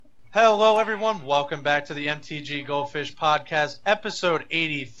Hello, everyone. Welcome back to the MTG Goldfish Podcast, episode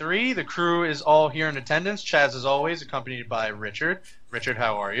 83. The crew is all here in attendance. Chaz, as always, accompanied by Richard. Richard,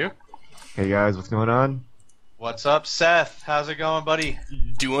 how are you? Hey guys, what's going on? What's up, Seth? How's it going, buddy?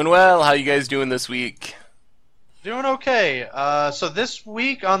 Doing well. How you guys doing this week? Doing okay. So this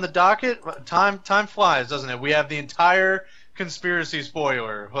week on the docket, time flies, doesn't it? We have the entire conspiracy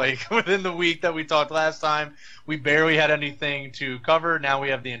spoiler. Like, within the week that we talked last time, we barely had anything to cover. Now we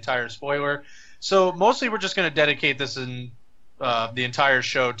have the entire spoiler. So mostly we're just going to dedicate this in the entire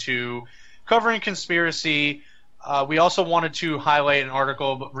show to covering conspiracy. We also wanted to highlight an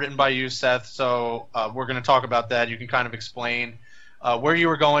article written by you, Seth, so we're going to talk about that. You can kind of explain where you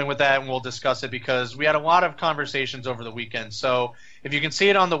were going with that, and we'll discuss it because we had a lot of conversations over the weekend. So if you can see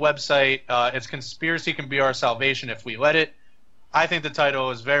it on the website, it's Conspiracy Can Be Our Salvation If We Let It. I think the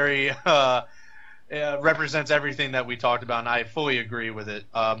title is very represents everything that we talked about, and I fully agree with it.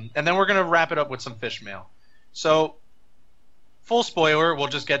 And then we're going to wrap it up with some fish mail. So, full spoiler, we'll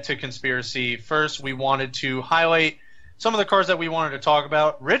just get to conspiracy. First, we wanted to highlight some of the cards that we wanted to talk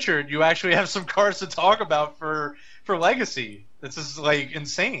about. Richard, you actually have some cards to talk about for Legacy. This is, like,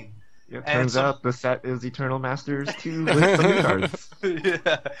 insane. It turns out the set is Eternal Masters 2 with some new cards.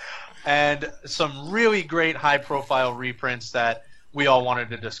 Yeah. And some really great high-profile reprints that we all wanted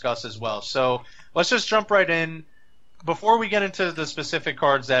to discuss as well. So let's just jump right in. Before we get into the specific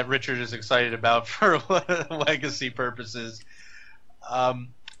cards that Richard is excited about for Legacy purposes,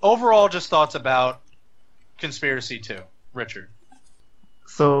 overall, just thoughts about Conspiracy 2. Richard.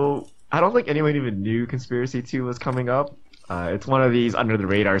 So, I don't think anyone even knew Conspiracy 2 was coming up. It's one of these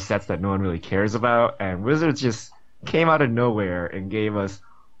under-the-radar sets that no one really cares about, and Wizards just came out of nowhere and gave us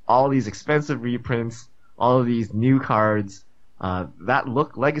all these expensive reprints, all of these new cards that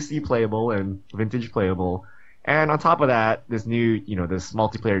look Legacy playable and Vintage playable, and on top of that, this new, this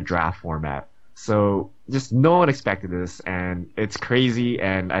multiplayer draft format. So just no one expected this, and it's crazy,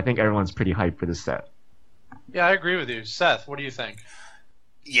 and I think everyone's pretty hyped for this set. Yeah, I agree with you. Seth, what do you think?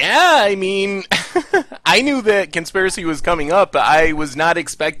 Yeah, I mean, I knew that Conspiracy was coming up, but I was not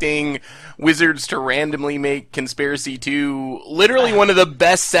expecting Wizards to randomly make Conspiracy 2 literally one of the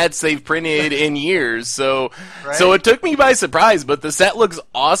best sets they've printed in years. So it took me by surprise, but the set looks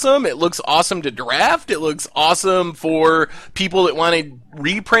awesome. It looks awesome to draft. It looks awesome for people that wanted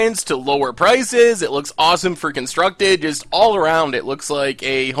reprints to lower prices. It looks awesome for constructed. Just all around, it looks like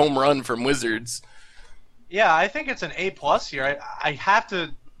a home run from Wizards. Yeah, I think it's an A+ here. I have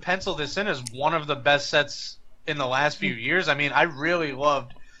to pencil this in as one of the best sets in the last few years. I mean, I really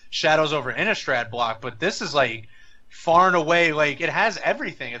loved Shadows over Innistrad block, but this is, like, far and away, like, it has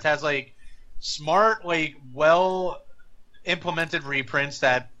everything. It has, like, smart, like, well-implemented reprints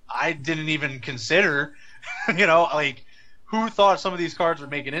that I didn't even consider. Like, who thought some of these cards would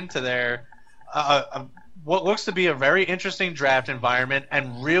make it into there? What looks to be a very interesting draft environment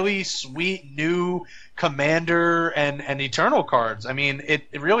and really sweet new Commander and Eternal cards. I mean, it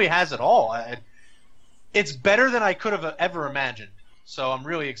really has it all. It's better than I could have ever imagined. So I'm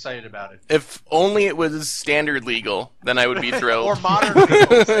really excited about it. If only it was standard legal, then I would be thrilled. Or modern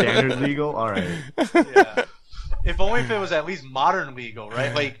legal. Standard legal? All right. Yeah. If only if it was at least modern legal,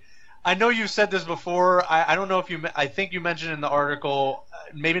 right? Like, I know you said this before. I don't know if I think you mentioned in the article,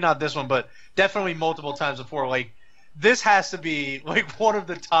 maybe not this one, but definitely multiple times before. Like, this has to be like one of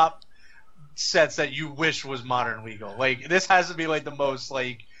the top sets that you wish was modern legal. Like, this has to be like the most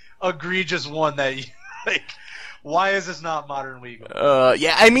like egregious one that you, like. Why is this not modern legal?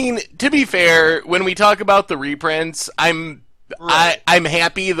 Yeah, I mean, to be fair, when we talk about the reprints, I'm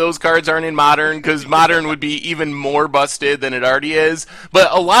happy those cards aren't in Modern, because Modern would be even more busted than it already is.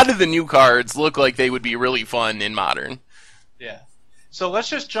 But a lot of the new cards look like they would be really fun in Modern. Yeah. So let's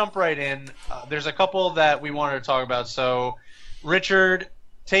just jump right in. There's a couple that we wanted to talk about. So, Richard,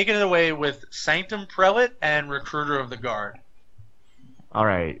 taking it away with Sanctum Prelate and Recruiter of the Guard. All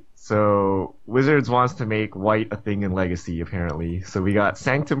right. So Wizards wants to make white a thing in Legacy, apparently. So we got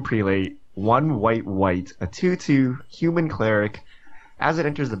Sanctum Prelate, 1 white, a 2/2 human cleric. As it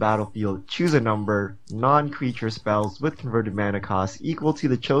enters the battlefield, choose a number. Non-creature spells with converted mana cost equal to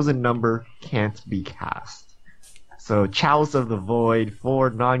the chosen number can't be cast. So Chalice of the Void,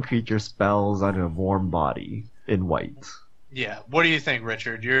 4 non-creature spells on a warm body in white. Yeah. What do you think,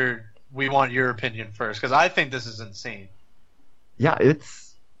 Richard? We want your opinion first, because I think this is insane. Yeah, it's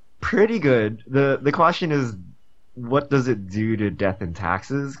pretty good. The question is, what does it do to Death and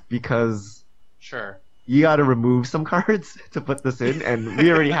Taxes? Because sure, you got to remove some cards to put this in, and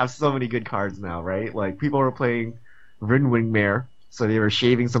we already have so many good cards now, right? Like, people were playing Vryn Wingmare, so they were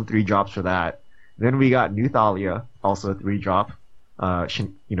shaving some 3-drops for that. Then we got New Thalia, also a 3-drop.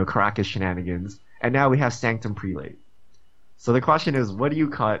 Caracas Shenanigans, and now we have Sanctum Prelate. So the question is, what do you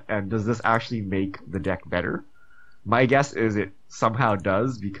cut, and does this actually make the deck better? My guess is it somehow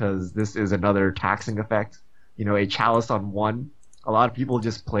does, because this is another taxing effect. A Chalice on 1. A lot of people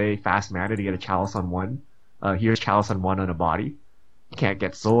just play fast mana to get a Chalice on 1. Here's Chalice on 1 on a body. You can't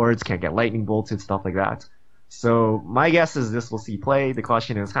get swords, can't get lightning bolted, stuff like that. So my guess is this will see play. The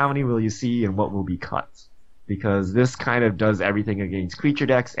question is, how many will you see and what will be cut? Because this kind of does everything against creature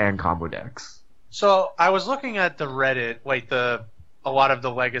decks and combo decks. So I was looking at the Reddit, a lot of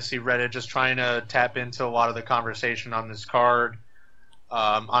the Legacy Reddit, just trying to tap into a lot of the conversation on this card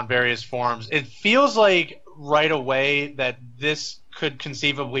on various forums. It feels like right away that this could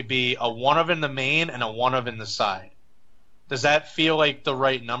conceivably be a 1-of in the main and a 1-of in the side. Does that feel like the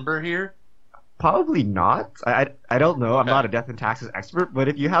right number here? Probably not. I don't know. I'm not a Death and Taxes expert, but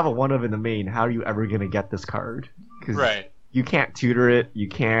if you have a 1-of in the main, how are you ever going to get this card? Because you can't tutor it. You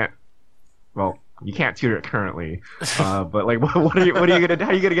can't tutor it currently. But what are you gonna?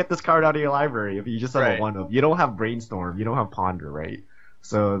 How are you gonna get this card out of your library if you just have a 1-of? You don't have Brainstorm. You don't have Ponder, right?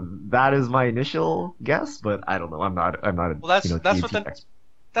 So that is my initial guess, but I don't know. I'm not a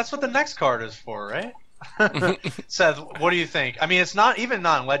that's what the next card is for, right? Seth, what do you think? I mean, it's not even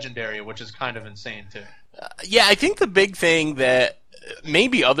non-legendary, which is kind of insane too. Yeah, I think the big thing that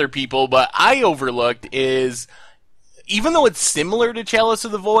maybe other people, but I overlooked is, even though it's similar to Chalice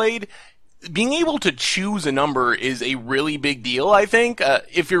of the Void, being able to choose a number is a really big deal, I think.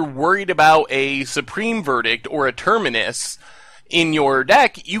 If you're worried about a Supreme Verdict or a Terminus in your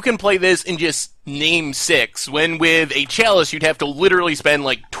deck, you can play this and just name 6, when with a Chalice you'd have to literally spend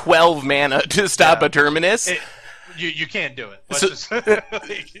 12 mana to stop a Terminus. You can't do it.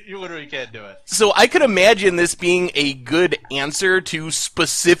 You literally can't do it. So I could imagine this being a good answer to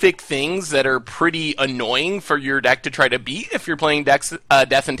specific things that are pretty annoying for your deck to try to beat if you're playing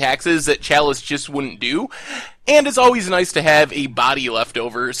Death and Taxes that Chalice just wouldn't do. And it's always nice to have a body left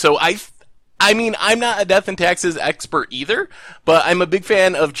over. So I mean, I'm not a Death and Taxes expert either, but I'm a big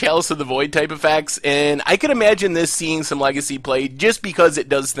fan of Chalice of the Void type effects, and I could imagine this seeing some Legacy play just because it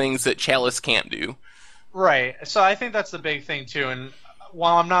does things that Chalice can't do. Right. So I think that's the big thing too. And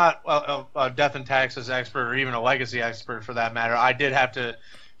while I'm not a Death and Taxes expert or even a Legacy expert for that matter, I did have to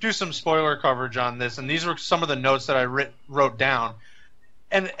do some spoiler coverage on this, and these were some of the notes that I wrote down.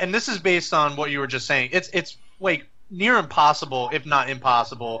 And this is based on what you were just saying. It's near impossible, if not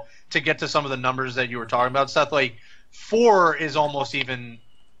impossible, to get to some of the numbers that you were talking about, Seth. 4 is almost even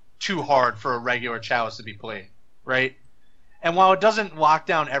too hard for a regular Chalice to be played, right? And while it doesn't lock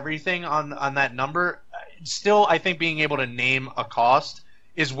down everything on that number, still I think being able to name a cost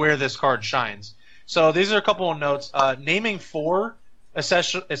is where this card shines. So these are a couple of notes. Naming 4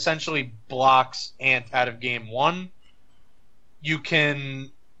 essentially blocks Ant out of game 1. You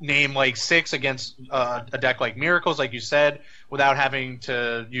can name 6 against a deck like Miracles, like you said, without having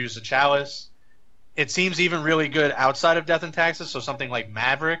to use a Chalice. It seems even really good outside of Death and Taxes, so something like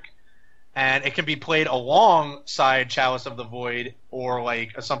Maverick. And it can be played alongside Chalice of the Void or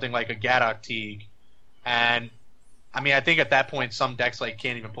something like a Gaddock Teague. And I mean, I think at that point some decks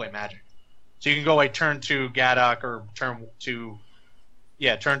can't even play Magic. So you can go turn 2 Gaddock or turn 2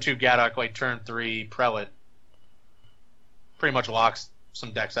 Gaddock, turn 3 Prelate. Pretty much locks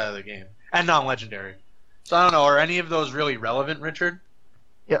some decks out of the game. And non-legendary. So I don't know, are any of those really relevant, Richard?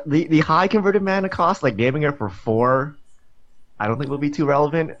 Yeah, the high converted mana cost, naming it for 4, I don't think will be too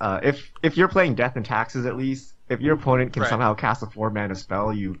relevant. If you're playing Death and Taxes, at least, if your opponent can somehow cast a 4-mana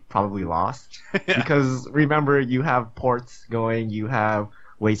spell, you've probably lost. Yeah. Because remember, you have ports going, you have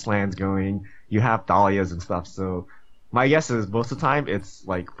wastelands going, you have Dahlias and stuff. So my guess is most of the time it's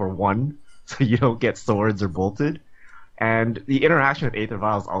for 1, so you don't get swords or bolted. And the interaction with Aether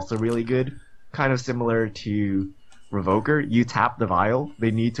Vial is also really good, kind of similar to Revoker. You tap the Vial, they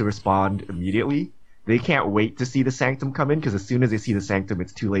need to respond immediately. They can't wait to see the Sanctum come in, because as soon as they see the Sanctum,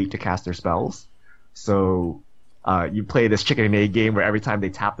 it's too late to cast their spells. So you play this chicken and egg game where every time they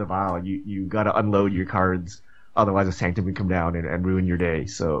tap the Vial, you gotta unload your cards, otherwise the Sanctum can come down and ruin your day.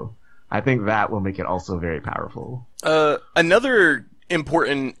 So I think that will make it also very powerful. Another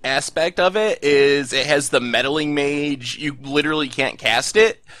important aspect of it is it has the Meddling Mage. You literally can't cast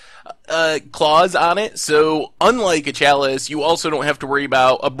it. Clause on it, so unlike a Chalice, you also don't have to worry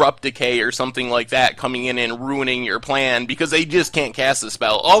about Abrupt Decay or something like that coming in and ruining your plan, because they just can't cast the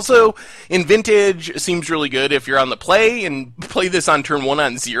spell. Also, in Vintage, seems really good if you're on the play, and play this on turn 1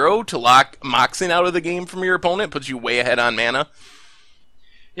 on 0 to lock Moxen out of the game from your opponent, puts you way ahead on mana.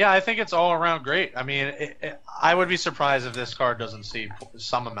 Yeah, I think it's all around great. I mean, I would be surprised if this card doesn't see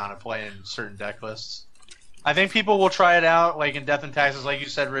some amount of play in certain deck lists. I think people will try it out, like in Death and Taxes, like you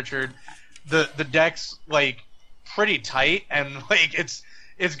said, Richard. The deck's like pretty tight, and like it's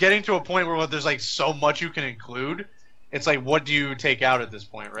getting to a point where there's like so much you can include. It's like, what do you take out at this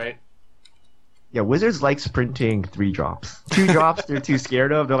point, right? Yeah, Wizards like sprinting 3 drops. 2 drops they're too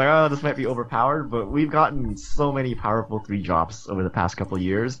scared of. They're like, oh, this might be overpowered, but we've gotten so many powerful 3 drops over the past couple of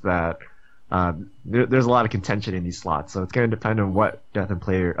years that there's a lot of contention in these slots. So it's going to depend on what Death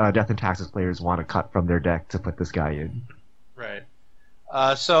and Taxes players want to cut from their deck to put this guy in. Right.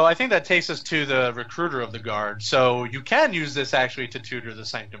 So I think that takes us to the Recruiter of the Guard. So you can use this actually to tutor the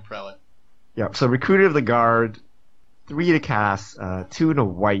Sanctum Prelate. Yeah, so Recruiter of the Guard, 3 to cast, 2 and a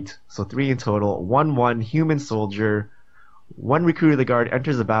white, so 3 in total, 1/1 human soldier. 1 Recruiter of the Guard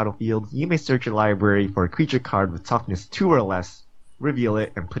enters the battlefield. You may search your library for a creature card with toughness 2 or less, reveal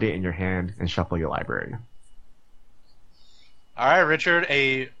it, and put it in your hand, and shuffle your library. All right, Richard,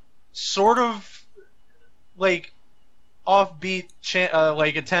 a sort of like offbeat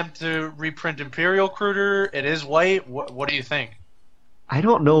like attempt to reprint Imperial Recruiter. It is white. What do you think? I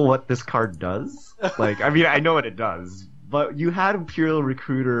don't know what this card does. Like, I mean, I know what it does, but you had Imperial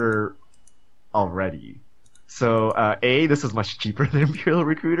Recruiter already. So, this is much cheaper than Imperial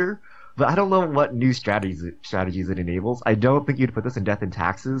Recruiter, but I don't know what new strategies it enables. I don't think you'd put this in Death and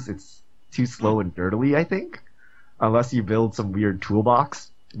Taxes. It's too slow and dirtily, I think, unless you build some weird toolbox.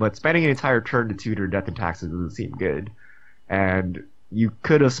 But spending an entire turn to tutor Death and Taxes doesn't seem good. And you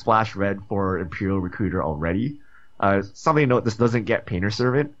could have splashed red for Imperial Recruiter already. Something to note, this doesn't get Painter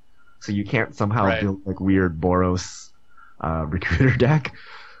Servant, so you can't somehow build like weird Boros Recruiter deck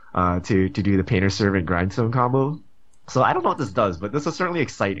to do the Painter Servant Grindstone combo. So I don't know what this does, but this is certainly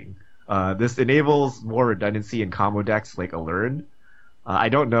exciting. This enables more redundancy in combo decks like Alluren. I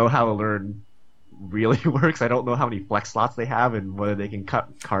don't know how Alluren really works. I don't know how many flex slots they have and whether they can cut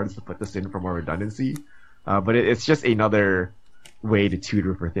cards to put this in for more redundancy. But it's just another way to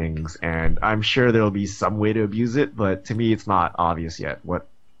tutor for things, and I'm sure there'll be some way to abuse it, but to me it's not obvious yet what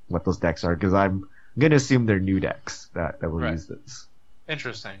those decks are, because I'm going to assume they're new decks that will use this.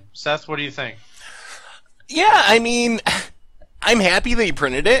 Interesting. Seth, what do you think? Yeah, I mean, I'm happy they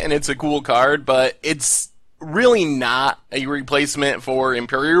printed it, and it's a cool card, but it's really not a replacement for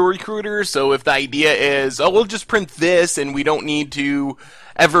Imperial Recruiter, so if the idea is, we'll just print this and we don't need to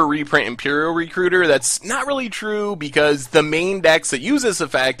ever reprint Imperial Recruiter, that's not really true, because the main decks that use this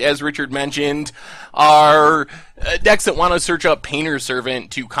effect, as Richard mentioned, are decks that want to search up Painter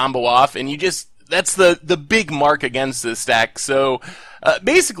Servant to combo off, and that's the big mark against this deck. So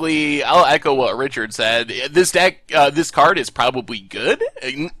basically, I'll echo what Richard said. This deck, this card is probably good.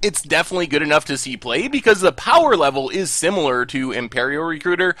 It's definitely good enough to see play because the power level is similar to Imperial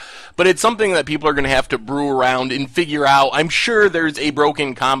Recruiter, but it's something that people are going to have to brew around and figure out. I'm sure there's a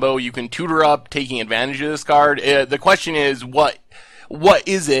broken combo you can tutor up taking advantage of this card. The question is, what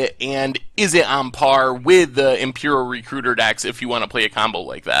is it, and is it on par with the Imperial Recruiter decks if you want to play a combo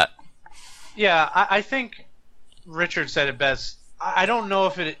like that? Yeah, I think Richard said it best. I don't know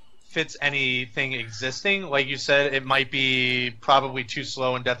if it fits anything existing. Like you said, it might be probably too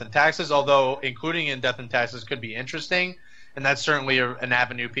slow in Death and Taxes, although including in Death and Taxes could be interesting, and that's certainly an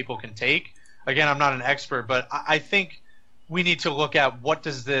avenue people can take. Again, I'm not an expert, but I think we need to look at what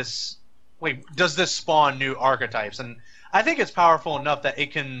does this spawn new archetypes, and I think it's powerful enough that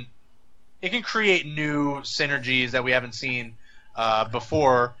it can create new synergies that we haven't seen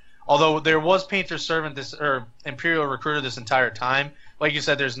before. Although there was Painter Servant or Imperial Recruiter this entire time, like you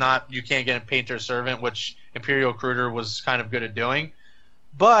said, you can't get a Painter Servant, which Imperial Recruiter was kind of good at doing.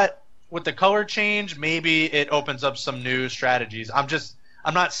 But with the color change, maybe it opens up some new strategies. I'm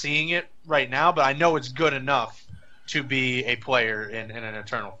not seeing it right now, but I know it's good enough to be a player in an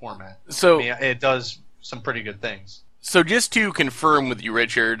Eternal format. So I mean, it does some pretty good things. So just to confirm with you,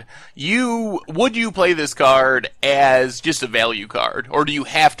 Richard, would you play this card as just a value card, or do you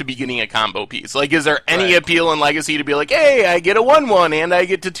have to be getting a combo piece? Like, is there any appeal in Legacy to be like, hey, I get a 1/1 and I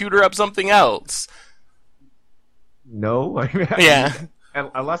get to tutor up something else? No. Yeah.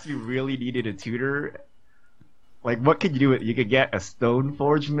 Unless you really needed a tutor, like, what could you do? You could get a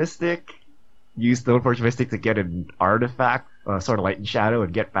Stoneforge Mystic, use Stoneforge Mystic to get an artifact, sort of Light and Shadow,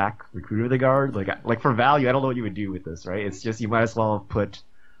 and get back Recruiter of the Guard. Like for value, I don't know what you would do with this, right? It's just you might as well have put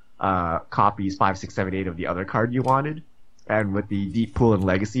copies 5, 6, 7, 8 of the other card you wanted. And with the deep pool in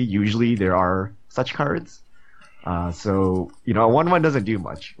Legacy, usually there are such cards. So, a 1/1 doesn't do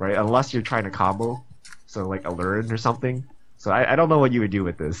much, right? Unless you're trying to combo, so like Alluren or something. So I don't know what you would do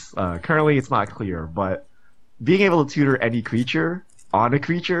with this. Currently, it's not clear, but being able to tutor any creature on a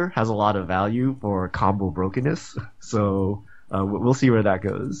creature has a lot of value for combo brokenness. So we'll see where that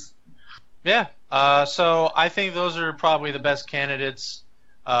goes. Yeah, So I think those are probably the best candidates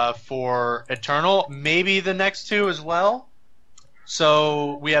for Eternal. Maybe the next two as well.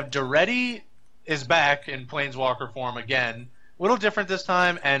 So we have Duretti is back in Planeswalker form again. A little different this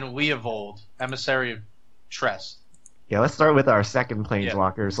time, and Leovold, Emissary of Trest. Yeah, let's start with our second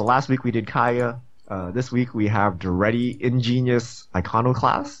Planeswalker. So last week we did Kaya. This week we have Duretti, Ingenious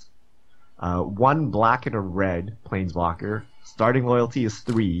Iconoclast. 1 black and a red Planeswalker. Starting loyalty is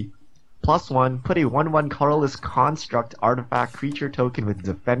 3. +1, put a 1/1 colorless construct artifact creature token with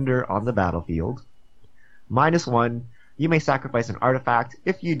Defender on the battlefield. -1, you may sacrifice an artifact.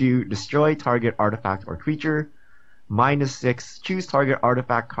 If you do, destroy target artifact or creature. -6, choose target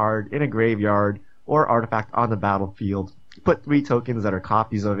artifact card in a graveyard or artifact on the battlefield. Put 3 tokens that are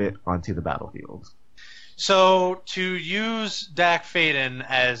copies of it onto the battlefield. So to use Dak Faden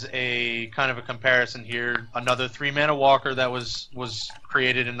as a kind of a comparison here, another 3-mana walker that was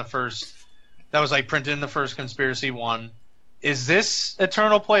created in the first, that was like printed in the first Conspiracy 1. Is this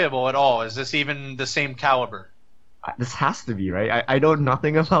Eternal playable at all? Is this even the same caliber? This has to be, right? I know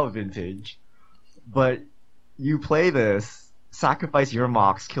nothing about Vintage, but you play this, sacrifice your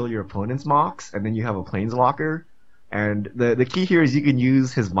Mox, kill your opponent's Mox, and then you have a Planeswalker. And the key here is you can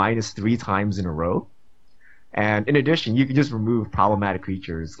use his -3 times in a row. And in addition, you can just remove problematic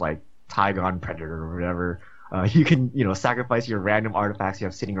creatures like Tygon Predator or whatever. You can, sacrifice your random artifacts you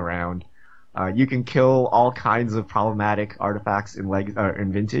have sitting around. You can kill all kinds of problematic artifacts in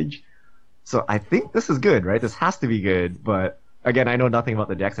Vintage. So I think this is good, right? This has to be good. But again, I know nothing about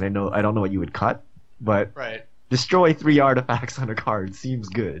the decks, and I don't know what you would cut. But right. Destroy 3 artifacts on a card seems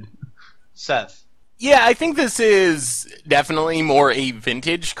good. Seth. Yeah, I think this is definitely more a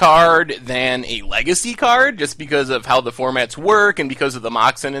Vintage card than a Legacy card, just because of how the formats work and because of the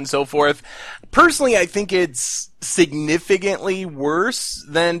Moxen and so forth. Personally, I think it's significantly worse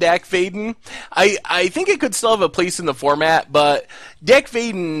than Dak Faden. I think it could still have a place in the format, but Dak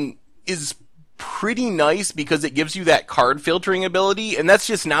Faden is pretty nice because it gives you that card filtering ability, and that's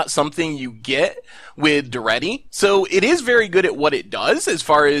just not something you get with Duretti. So it is very good at what it does as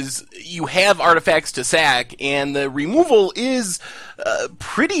far as you have artifacts to sack, and the removal is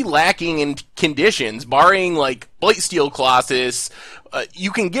pretty lacking in conditions, barring like Blightsteel Colossus. You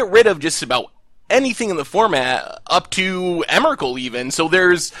can get rid of just about anything in the format, up to Emrakul even. So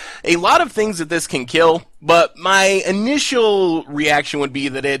there's a lot of things that this can kill, but my initial reaction would be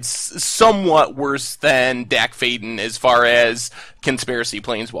that it's somewhat worse than Dak Faden as far as Conspiracy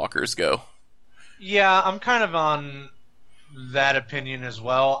Planeswalkers go. Yeah, I'm kind of on that opinion as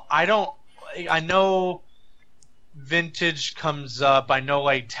well. I know Vintage comes up. I know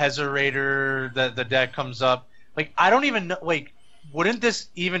like Tezzerator, the deck comes up. Like, I don't even know, like, wouldn't this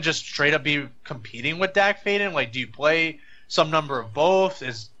even just straight up be competing with Dak Faden? Like, do you play some number of both?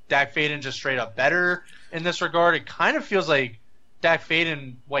 Is Dak Faden just straight up better in this regard? It kind of feels like Dak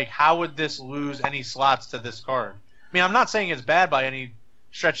Faden, like, how would this lose any slots to this card? I mean, I'm not saying it's bad by any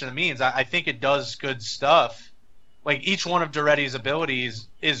stretch of the means. I think it does good stuff. Like, each one of Duretti's abilities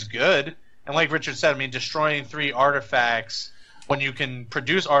is good. And like Richard said, I mean, destroying 3 artifacts when you can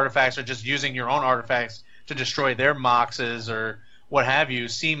produce artifacts or just using your own artifacts to destroy their Moxes or what have you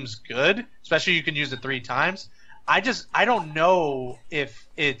seems good, especially you can use it 3 times. I don't know if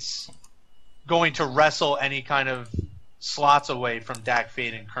it's going to wrestle any kind of slots away from Dak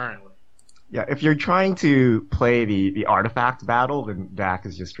Faden currently. Yeah, if you're trying to play the artifact battle, then Dak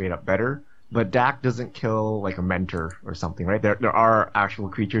is just straight up better. But Dak doesn't kill like a Mentor or something, right? There are actual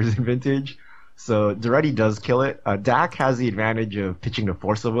creatures in Vintage, so Duretti does kill it. Dak has the advantage of pitching to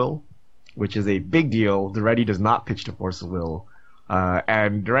Force of Will, which is a big deal. Duretti does not pitch to Force of Will.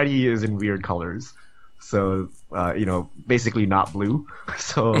 And Duretti is in weird colors. So, basically not blue.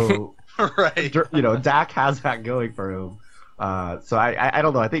 So, right. Dak has that going for him. So I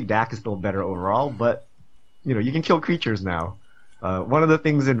don't know. I think Dak is still better overall, but, you can kill creatures now. One of the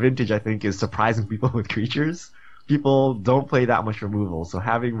things in Vintage, I think, is surprising people with creatures. People don't play that much removal, so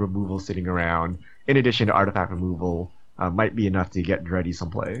having removal sitting around, in addition to artifact removal, might be enough to get Duretti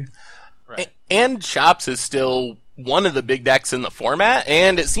some play. Right. And Chops is still one of the big decks in the format,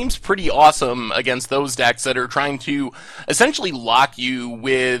 and it seems pretty awesome against those decks that are trying to essentially lock you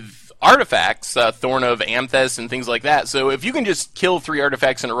with artifacts, Thorn of Amthess and things like that. So if you can just kill 3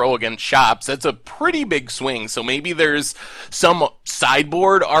 artifacts in a row against Chops, that's a pretty big swing. So maybe there's some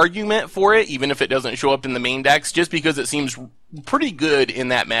sideboard argument for it, even if it doesn't show up in the main decks, just because it seems pretty good in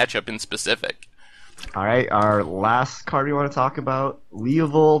that matchup in specific. All right, our last card we want to talk about,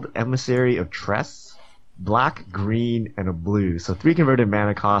 Leovold, Emissary of Trest. Black, green, and a blue. So 3 converted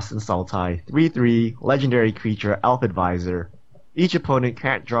mana costs in Sultai. 3/3, legendary creature, Elf Advisor. Each opponent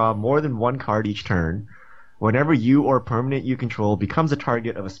can't draw more than one card each turn. Whenever you or a permanent you control becomes a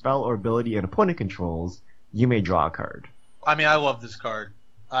target of a spell or ability an opponent controls, you may draw a card. I mean, I love this card.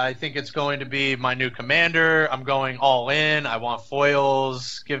 I think it's going to be my new commander. I'm going all in. I want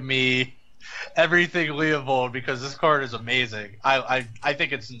foils. Give me everything Leovold because this card is amazing. I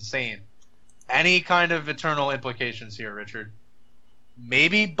think it's insane. Any kind of eternal implications here, Richard?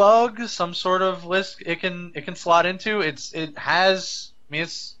 Maybe bug, some sort of list it can slot into. Its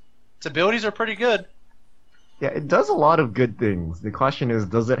abilities are pretty good. Yeah, it does a lot of good things. The question is,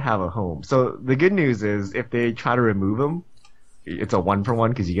 does it have a home? So the good news is, if they try to remove him, it's a 1-for-1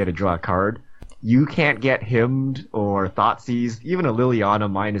 because you get to draw a card. You can't get hymned or Thoughtseize, even a Liliana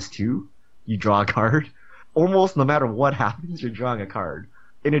 -2. You draw a card. Almost no matter what happens, you're drawing a card.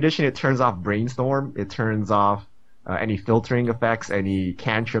 In addition, it turns off Brainstorm. It turns off any filtering effects, any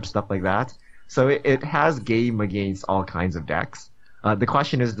cantrip, stuff like that. So it has game against all kinds of decks. The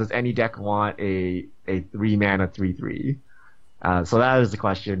question is, does any deck want a 3-mana 3/3? So that is the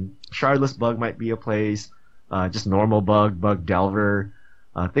question. Shardless Bug might be a place. Just normal Bug Delver,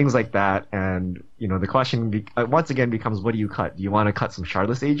 things like that. And the question once again becomes, what do you cut? Do you want to cut some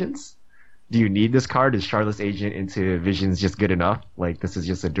Shardless Agents? Do you need this card? Is Shardless Agent into Visions just good enough? Like, this is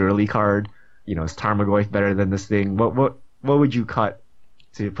just a Durley card. Is Tarmogoyf better than this thing? What would you cut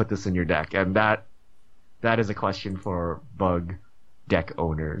to put this in your deck? And that is a question for Bug deck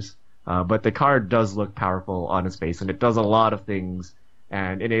owners. But the card does look powerful on its face, and it does a lot of things.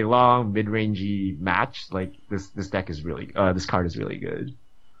 And in a long mid-rangey match, like this deck is really this card is really good.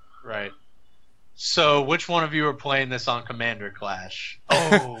 Right. So, which one of you are playing this on Commander Clash?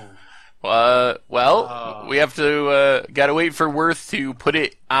 Oh. We have to gotta wait for Worth to put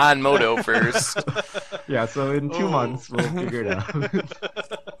it on Moto first. Yeah, so in 2 months we'll figure it out.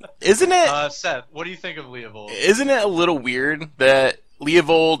 Isn't it? Seth, what do you think of Leovold? Isn't it a little weird that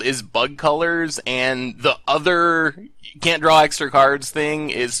Leovold is bug colors and the other can't draw extra cards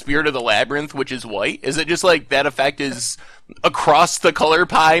thing is Spirit of the Labyrinth, which is white? Is it just like that effect is across the color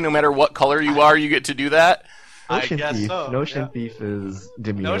pie? No matter what color you are, you get to do that. Notion I guess Thief. so. Notion Thief is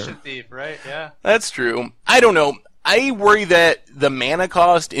Dimir. Notion Thief, right? Yeah. That's true. I don't know. I worry that the mana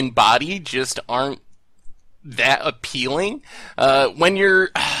cost in body just aren't that appealing. When you're...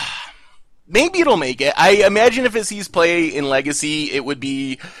 Maybe it'll make it. I imagine if it sees play in Legacy, it would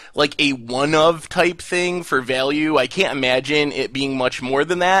be like a one-of type thing for value. I can't imagine it being much more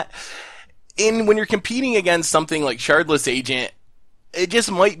than that. And when you're competing against something like Shardless Agent, it just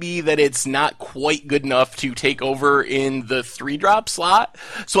might be that it's not quite good enough to take over in the 3-drop slot.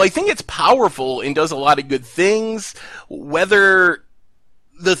 So I think it's powerful and does a lot of good things. Whether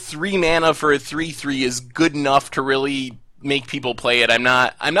the 3 mana for a 3/3 is good enough to really make people play it, I'm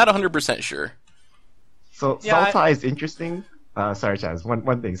not 100% sure. So Yeah, Sultai is interesting. Sorry, Chaz.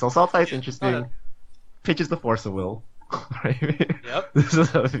 One thing. So Sultai is interesting. Pitches the Force of Will. Right? Yep. This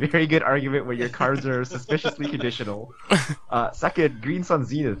is a very good argument where your cards are suspiciously conditional. Second, Green Sun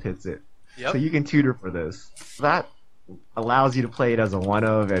Zenith hits it. Yep. So you can tutor for this. That allows you to play it as a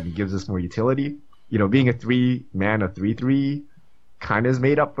one-of and gives us more utility. Being a 3-mana 3/3 kind of is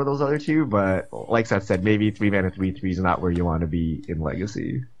made up for those other two, but like Seth said, maybe 3-mana 3/3 is not where you want to be in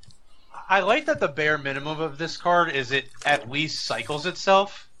Legacy. I like that the bare minimum of this card is it at least cycles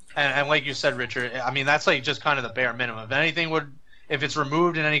itself. And like you said, Richard, I mean, that's like just kind of the bare minimum. If it's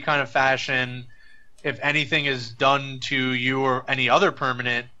removed in any kind of fashion, if anything is done to you or any other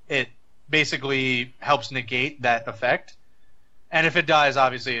permanent, it basically helps negate that effect. And if it dies,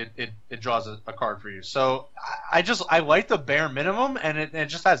 obviously it draws a card for you. So I like the bare minimum, and it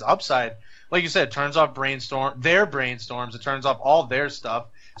just has upside. Like you said, it turns off their brainstorms, it turns off all their stuff.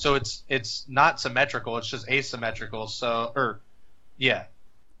 So it's not symmetrical, it's just asymmetrical. Yeah.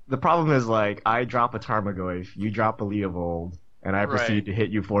 The problem is, like, I drop a Tarmogoyf, you drop a Leovold, and I proceed to hit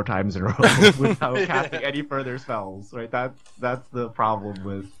you 4 times in a row without casting any further spells, right? That's the problem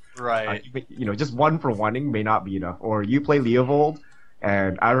with... Right. Just 1-for-1ing may not be enough. Or you play Leovold,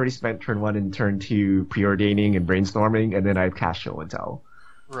 and I already spent turn 1 and turn 2 preordaining and brainstorming, and then I cast Show and Tell.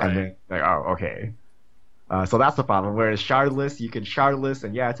 Right. And then, okay. So that's the problem. Whereas Shardless, you can Shardless,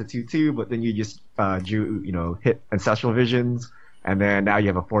 and yeah, it's a 2/2, but then you just hit Ancestral Visions, and then now you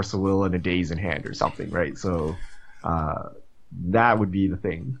have a Force of Will and a Daze in hand or something, right? So that would be the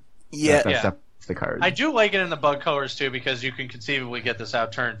thing. Yeah. That's the card. I do like it in the bug colors too, because you can conceivably get this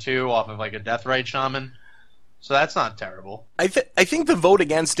out turn 2 off of like a Deathrite Shaman. So that's not terrible. I think the vote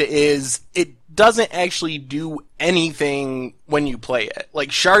against it is it doesn't actually do anything when you play it. Like,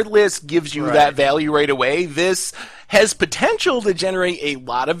 Shardless gives you that value right away. This has potential to generate a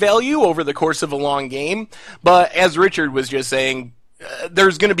lot of value over the course of a long game. But as Richard was just saying,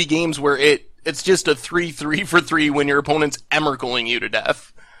 there's going to be games where it's just a 3-3 for 3 when your opponent's Emmerkling you to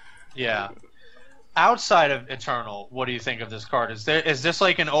death. Yeah. Outside of Eternal, what do you think of this card? Is this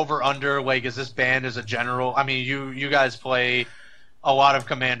like an over-under? Like, is this banned as a general? I mean, you guys play a lot of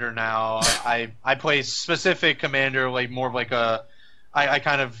Commander now. I play specific Commander, like more of like a... I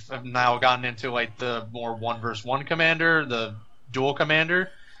kind of have now gotten into like the more 1-versus-1 Commander, the dual Commander.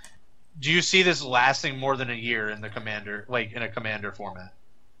 Do you see this lasting more than a year in the Commander, like in a Commander format,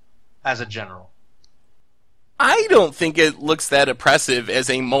 as a general? I don't think it looks that oppressive as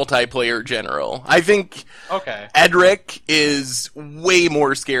a multiplayer general. I think Edric is way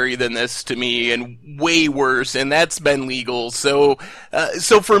more scary than this to me, and way worse, and that's been legal. So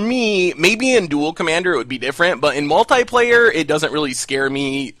for me, maybe in dual commander it would be different, but in multiplayer it doesn't really scare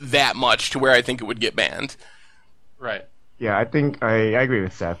me that much to where I think it would get banned. Right. Yeah, I think I agree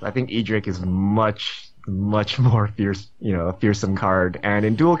with Seth. I think Edric is much more fearsome card, and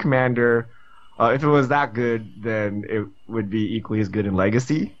in dual commander. If it was that good, then it would be equally as good in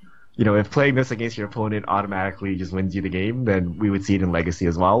Legacy. You know, if playing this against your opponent automatically just wins you the game, then we would see it in Legacy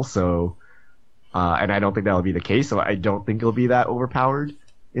as well. So, and I don't think that'll be the case. So I don't think it'll be that overpowered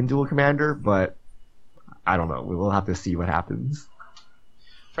in Dual Commander. But I don't know. We will have to see what happens.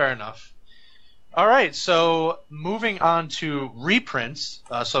 Fair enough. All right. So moving on to reprints.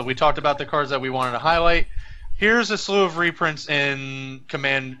 So we talked about the cards that we wanted to highlight. Here's a slew of reprints in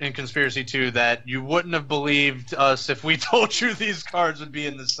Conspiracy 2 that you wouldn't have believed us if we told you these cards would be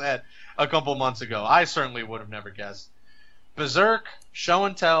in the set a couple months ago. I certainly would have never guessed. Berserk, Show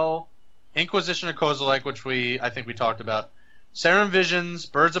and Tell, Inquisition of Kozilek, which I think we talked about, Serum Visions,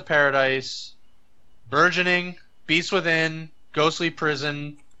 Birds of Paradise, Burgeoning, Beast Within, Ghostly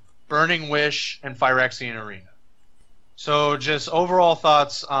Prison, Burning Wish, and Phyrexian Arena. So just overall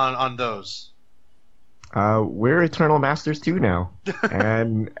thoughts on those. We're Eternal Masters 2 now,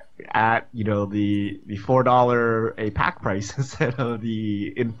 and at the $4 a pack price instead of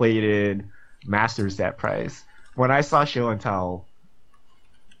the inflated Master set price. When I saw Show and Tell,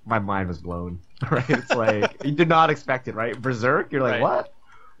 my mind was blown. Right? It's like you did not expect it, right? Berserk, you're like, what?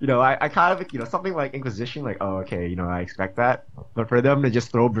 I kind of something like Inquisition, like, oh, okay, I expect that, but for them to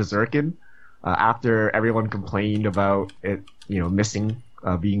just throw Berserk in after everyone complained about it,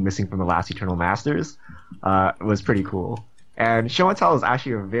 being missing from the last Eternal Masters, was pretty cool. And Show and Tell is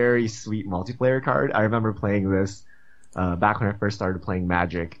actually a very sweet multiplayer card. I remember playing this back when I first started playing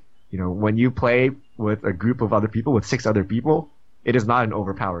Magic. When you play with a group of other people, with 6 other people, it is not an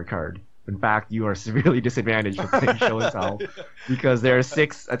overpowered card. In fact, you are severely disadvantaged with playing Show and Tell because there are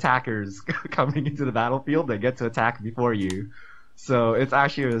 6 attackers coming into the battlefield that get to attack before you. So it's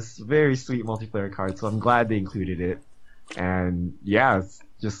actually a very sweet multiplayer card, so I'm glad they included it. And yeah, it's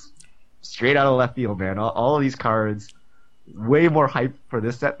just straight out of left field, man. All of these cards, way more hype for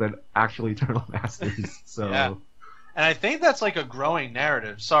this set than actual Eternal Masters. So, yeah. And I think that's like a growing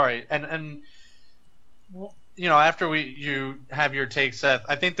narrative. Sorry, and after you have your take, Seth,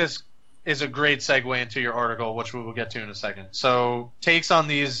 I think this is a great segue into your article, which we will get to in a second. So, takes on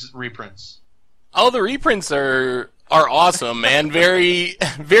these reprints. Oh, the reprints are awesome, man. Very,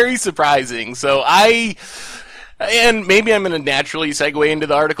 very surprising. So and maybe I'm going to naturally segue into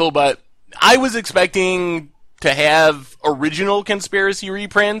the article, but I was expecting to have original Conspiracy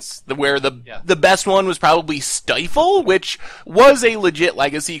reprints, where the best one was probably Stifle, which was a legit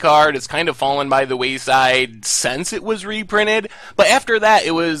Legacy card. It's kind of fallen by the wayside since it was reprinted. But after that,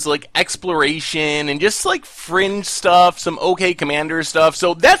 it was like Exploration and just like fringe stuff, some okay Commander stuff.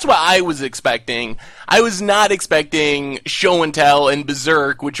 So that's what I was expecting. I was not expecting Show and Tell and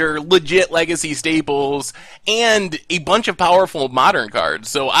Berserk, which are legit Legacy staples, and a bunch of powerful Modern cards.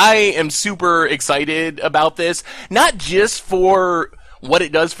 So I am super excited about this. Not just for what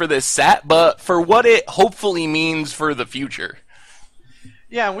it does for this set, but for what it hopefully means for the future.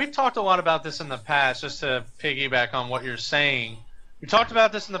 Yeah, and we've talked a lot about this in the past, just to piggyback on what you're saying. We talked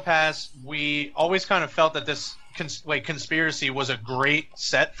about this in the past. We always kind of felt that this Conspiracy was a great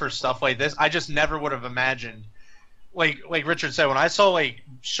set for stuff like this. I just never would have imagined, like Richard said, when I saw like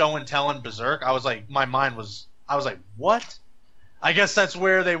Show and Tell and Berserk, I was like, what? I guess that's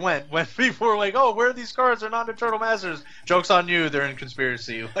where they went when people were like, "Oh, where are these cards? They're not Eternal Masters." Joke's on you. They're in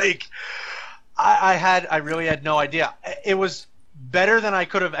Conspiracy. Like, I really had no idea. It was better than I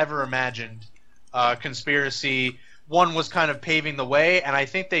could have ever imagined. Conspiracy 1 was kind of paving the way, and I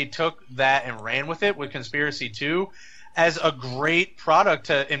think they took that and ran with it with Conspiracy 2 as a great product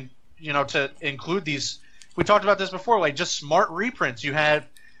to include these. We talked about this before, like just smart reprints. You had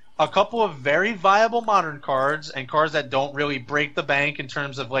a couple of very viable modern cards and cards that don't really break the bank in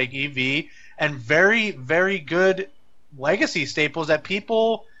terms of like EV, and very, very good legacy staples that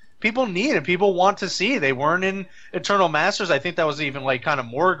people need and people want to see. They weren't in Eternal Masters. I think that was even like kind of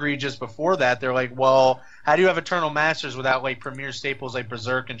more egregious before that. They're like, well, how do you have Eternal Masters without like premier staples like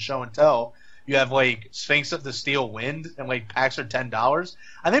Berserk and Show and Tell? You have like Sphinx of the Steel Wind and like packs are $10.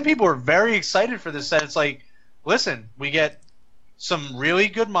 I think people are very excited for this set. It's like, listen, we get some really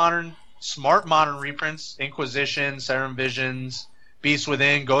good smart modern reprints: Inquisition, Serum Visions, Beast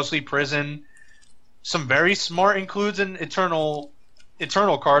Within, Ghostly Prison. Some very smart includes in Eternal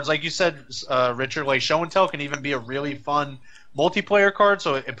cards, like you said, Richard. Like Show and Tell can even be a really fun multiplayer card,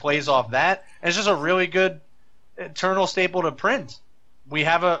 so it plays off that. And it's just a really good Eternal staple to print. We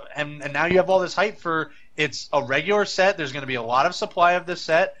have and now you have all this hype for it's a regular set. There's going to be a lot of supply of this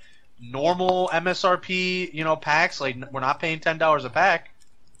set. Normal MSRP, packs. Like we're not paying $10 a pack.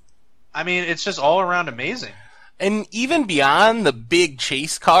 I mean, it's just all around amazing. And even beyond the big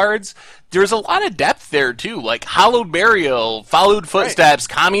chase cards, there's a lot of depth there, too. Like Hallowed Burial, Followed Footsteps,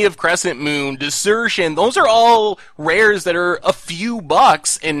 right. Kami of Crescent Moon, Desertion. Those are all rares that are a few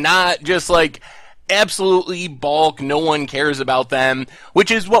bucks and not just like absolutely bulk, no one cares about them,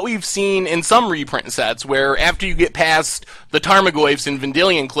 which is what we've seen in some reprint sets, where after you get past the Tarmogoyfs and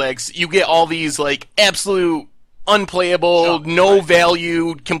Vendilion Clicks, you get all these like absolute unplayable, no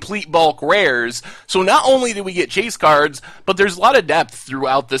value, complete bulk rares. So not only do we get chase cards, but there's a lot of depth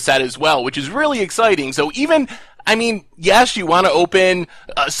throughout the set as well, which is really exciting. So even, I mean, yes, you want to open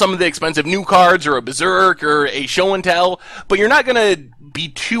some of the expensive new cards or a Berserk or a Show and Tell, but you're not going to be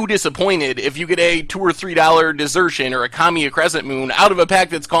too disappointed if you get a $2 or $3 Desertion or a Kami of Crescent Moon out of a pack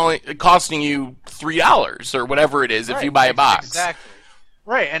that's costing you $3 or whatever it is if you buy a box. Exactly.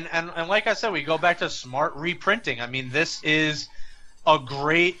 Right, and like I said, we go back to smart reprinting. I mean, this is a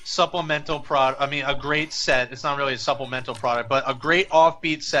great supplemental product. I mean, a great set. It's not really a supplemental product, but a great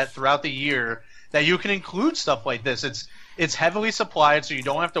offbeat set throughout the year that you can include stuff like this. It's heavily supplied, so you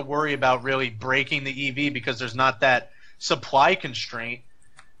don't have to worry about really breaking the EV because there's not that supply constraint.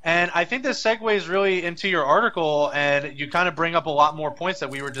 And I think this segues really into your article, and you kind of bring up a lot more points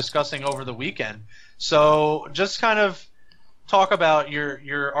that we were discussing over the weekend. So just kind of talk about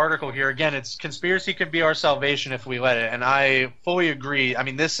your article here. Again, it's Conspiracy Can Be Our Salvation If We Let It, and I fully agree. I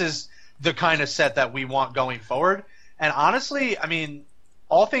mean, this is the kind of set that we want going forward. And honestly, I mean,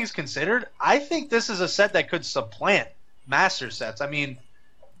 all things considered, I think this is a set that could supplant Master sets. I mean,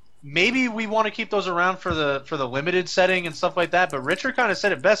 maybe we want to keep those around for the limited setting and stuff like that, but Richard kind of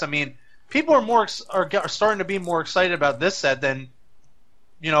said it best. I mean, people are starting to be more excited about this set than,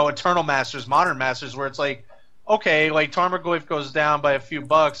 Eternal Masters, Modern Masters, where it's like, okay, like Tarmogoyf goes down by a few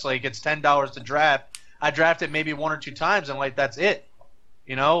bucks, like it's $10 to draft. I draft it maybe one or two times, and like that's it.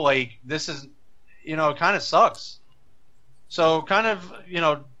 Like this is, it kind of sucks. So kind of,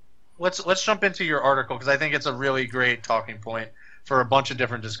 let's jump into your article because I think it's a really great talking point for a bunch of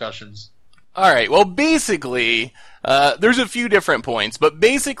different discussions. All right. Well, basically, there's a few different points, but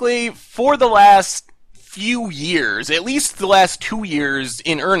basically, for the last few years, at least the last 2 years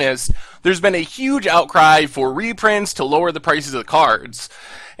in earnest, there's been a huge outcry for reprints to lower the prices of the cards.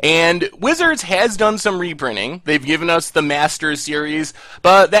 And Wizards has done some reprinting. They've given us the Masters series,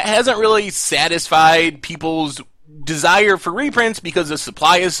 but that hasn't really satisfied people's desire for reprints because the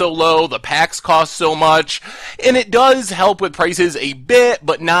supply is so low, the packs cost so much, and it does help with prices a bit,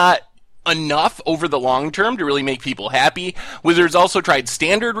 but not enough over the long term to really make people happy. Wizards also tried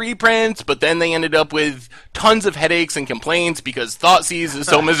standard reprints, but then they ended up with tons of headaches and complaints because Thoughtseize is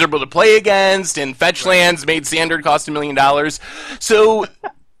so miserable to play against, and Fetchlands made standard cost $1 million. So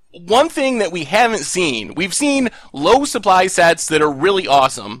one thing that we haven't seen, we've seen low supply sets that are really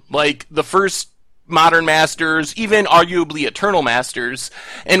awesome, like the first Modern Masters, even arguably Eternal Masters,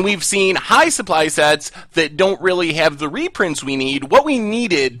 and we've seen high supply sets that don't really have the reprints we need. What we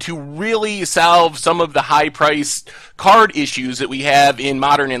needed to really solve some of the high-priced card issues that we have in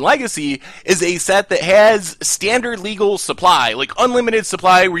Modern and Legacy is a set that has standard legal supply, like unlimited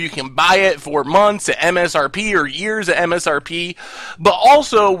supply where you can buy it for months at MSRP or years at MSRP, but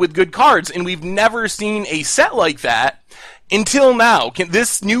also with good cards, and we've never seen a set like that until now.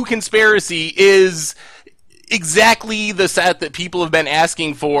 This new Conspiracy is exactly the set that people have been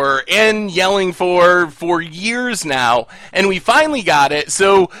asking for and yelling for years now, and we finally got it.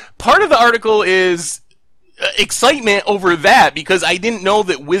 So part of the article is excitement over that, because I didn't know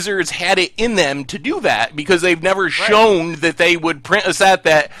that Wizards had it in them to do that, because they've never shown that they would print a set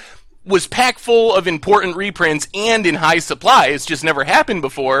that was packed full of important reprints and in high supply. It's just never happened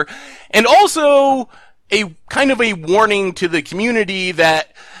before. And also a kind of a warning to the community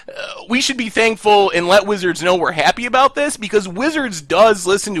that we should be thankful and let Wizards know we're happy about this, because Wizards does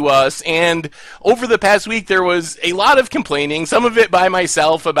listen to us, and over the past week there was a lot of complaining, some of it by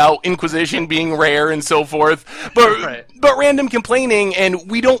myself about Inquisition being rare and so forth, but random complaining, and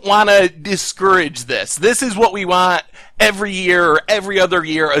we don't want to discourage this. This is what we want every year or every other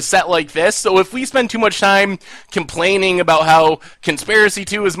year, a set like this. So if we spend too much time complaining about how Conspiracy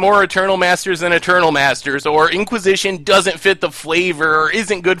 2 is more Eternal Masters than Eternal Masters, or Inquisition doesn't fit the flavor or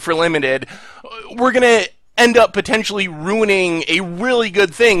isn't good for Limited, we're going to end up potentially ruining a really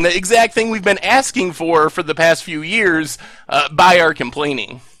good thing, the exact thing we've been asking for the past few years, by our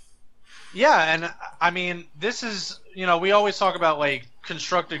complaining. Yeah, and I mean, this is, we always talk about, like,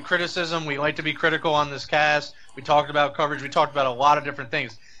 constructive criticism. We like to be critical on this cast. We talked about coverage. We talked about a lot of different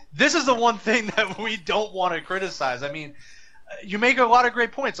things. This is the one thing that we don't want to criticize. I mean, you make a lot of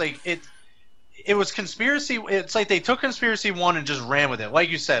great points. Like, it was Conspiracy. It's like they took Conspiracy 1 and just ran with it. Like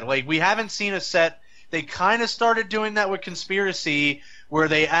you said, like, we haven't seen a set. They kind of started doing that with Conspiracy, where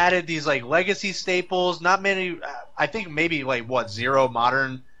they added these, like, legacy staples. Not many. I think maybe, like, 0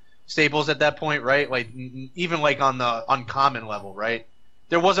 modern staples at that point, right? Like, even, like, on the uncommon level, right?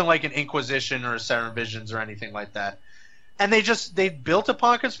 There wasn't, like, an Inquisition or a Seven Visions or anything like that. And they built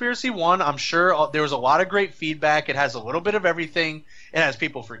upon Conspiracy 1. I'm sure there was a lot of great feedback. It has a little bit of everything. It has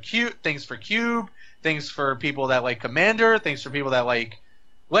people for things for Cube, things for people that like Commander, things for people that like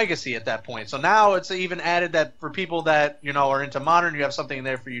Legacy at that point. So now it's even added that for people that, are into Modern, you have something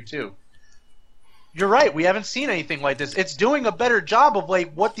there for you too. You're right. We haven't seen anything like this. It's doing a better job of,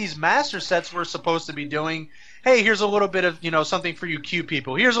 like, what these master sets were supposed to be doing. Hey, here's a little bit of, something for you Q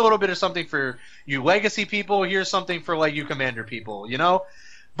people. Here's a little bit of something for you Legacy people. Here's something for, like, you Commander people,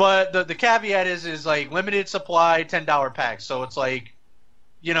 But the caveat is like, limited supply, $10 packs. So it's like,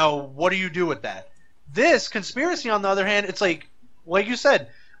 what do you do with that? This Conspiracy, on the other hand, it's like you said,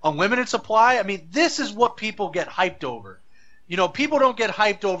 unlimited supply. I mean, this is what people get hyped over. People don't get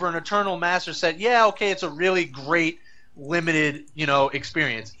hyped over an Eternal Master set. Yeah, okay, it's a really great limited,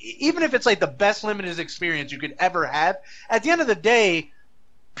 experience. Even if it's like the best limited experience you could ever have, at the end of the day,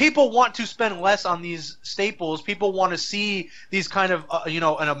 people want to spend less on these staples. People want to see these kind of,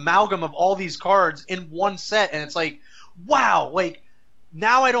 an amalgam of all these cards in one set. And it's like, wow, like,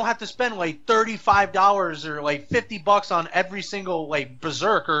 now I don't have to spend like $35 or like $50 on every single like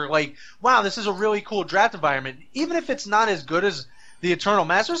Berserk, or like, wow, this is a really cool draft environment. Even if it's not as good as the Eternal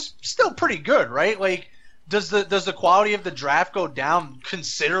Masters, still pretty good, right? Like, does the quality of the draft go down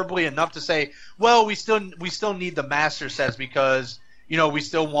considerably enough to say, well, we still need the master sets because, we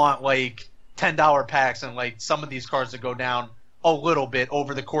still want like $10 packs and like some of these cards to go down a little bit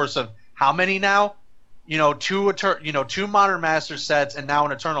over the course of how many now? Two Modern Master sets and now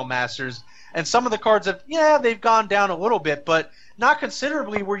an Eternal Masters. And some of the cards they've gone down a little bit, but not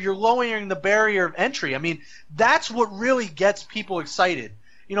considerably, where you're lowering the barrier of entry. I mean, that's what really gets people excited.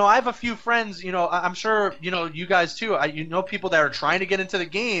 I have a few friends, I'm sure, you guys too. People that are trying to get into the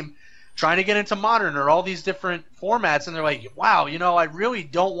game, trying to get into Modern or all these different formats, and they're like, wow, I really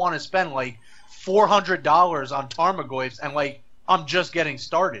don't want to spend like $400 on Tarmogoyfs, and like, I'm just getting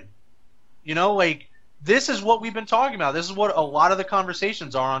started. Like, this is what we've been talking about. This is what a lot of the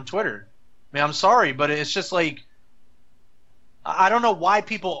conversations are on Twitter. I mean, I'm sorry, but it's just like, I don't know why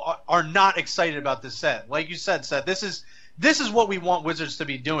people are not excited about this set. Like you said, Seth, this is what we want Wizards to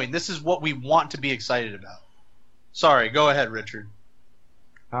be doing. This is what we want to be excited about. Sorry, go ahead, Richard.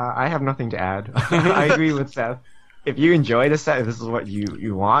 I have nothing to add. I agree with Seth. If you enjoy the set, if this is what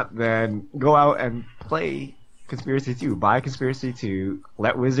you want, then go out and play Conspiracy 2. Buy Conspiracy 2.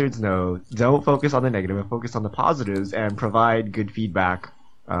 Let Wizards know. Don't focus on the negative, focus on the positives, and provide good feedback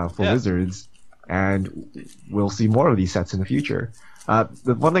for Wizards. And we'll see more of these sets in the future.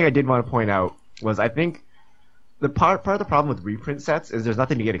 The one thing I did want to point out was, I think the part of the problem with reprint sets is there's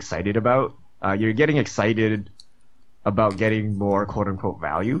nothing to get excited about. You're getting excited about getting more quote-unquote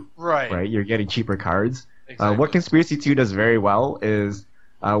value. Right? You're getting cheaper cards. Exactly. What Conspiracy 2 does very well is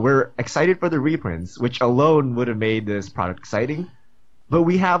we're excited for the reprints, which alone would have made this product exciting. But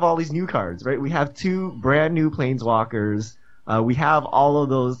we have all these new cards, right? We have 2 brand new Planeswalkers. We have all of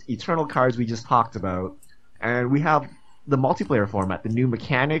those Eternal cards we just talked about. And we have the multiplayer format, the new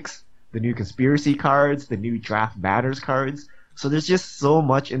mechanics, the new Conspiracy cards, the new Draft Matters cards. So there's just so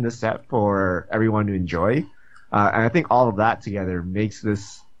much in the set for everyone to enjoy. And I think all of that together makes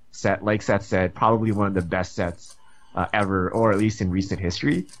this set, like Seth said, probably one of the best sets ever, or at least in recent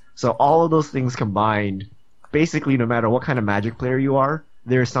history. So all of those things combined, basically no matter what kind of Magic player you are,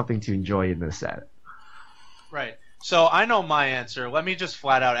 there's something to enjoy in this set. Right. So I know my answer. Let me just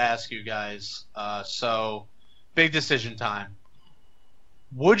flat out ask you guys. So, big decision time.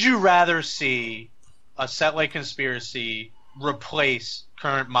 would you rather see a set like Conspiracy replace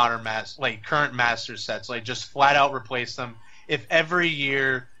current current Master sets, like just flat out replace them? If every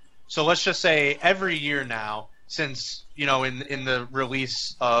year, so let's just say every year now, since in the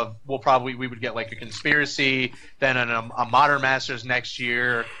release of we would get like a Conspiracy, then a Modern Masters next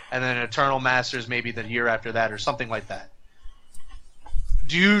year, and then an Eternal Masters maybe the year after that or something like that.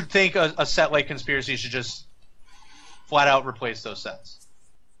 Do you think a set like Conspiracy should just flat out replace those sets?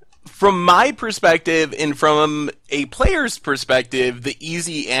 From my perspective and from a player's perspective, the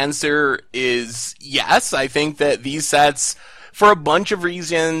easy answer is yes. I think that these sets, for a bunch of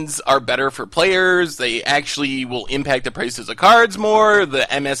reasons, are better for players. They actually will impact the prices of cards more. The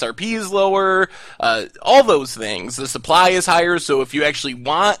MSRP is lower. All those things. The supply is higher, so if you actually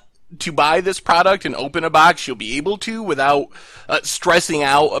want to buy this product and open a box, you'll be able to without stressing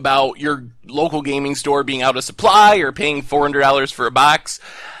out about your local gaming store being out of supply or paying $400 for a box.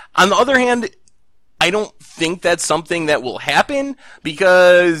 On the other hand, I don't think that's something that will happen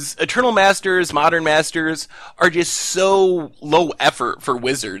because Eternal Masters, Modern Masters are just so low effort for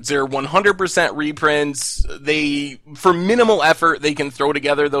Wizards. They're 100% reprints. For minimal effort, they can throw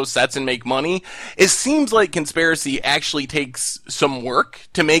together those sets and make money. It seems like Conspiracy actually takes some work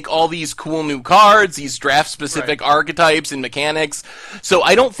to make all these cool new cards, these draft-specific archetypes and mechanics. So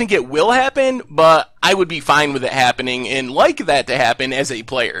I don't think it will happen, but I would be fine with it happening and like that to happen as a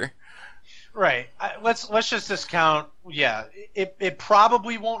player. Right. Let's just discount. Yeah, it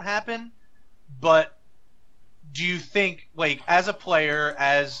probably won't happen. But do you think, like, as a player,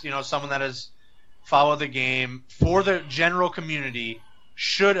 as someone that has followed the game, for the general community,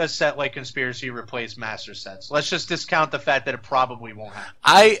 should a set like Conspiracy replace Master sets? Let's just discount the fact that it probably won't happen.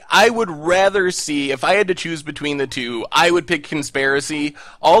 I would rather see, if I had to choose between the two, I would pick Conspiracy.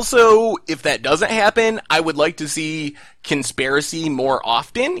 Also, if that doesn't happen, I would like to see Conspiracy more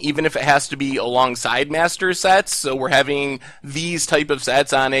often, even if it has to be alongside Master sets. So we're having these type of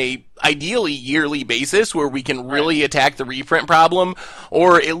sets on a ideally yearly basis where we can really attack the reprint problem,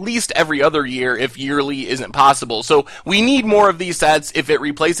 or at least every other year if yearly isn't possible. So we need more of these sets. If it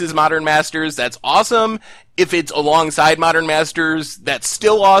replaces Modern Masters, that's awesome. If it's alongside Modern Masters, that's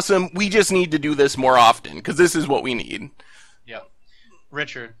still awesome. We just need to do this more often because this is what we need. Yep.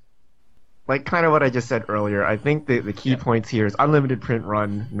 Richard. Like kind of what I just said earlier, I think the key points here is unlimited print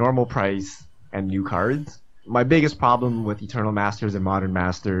run, normal price, and new cards. My biggest problem with Eternal Masters and Modern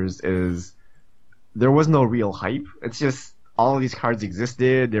Masters is there was no real hype. It's just all of these cards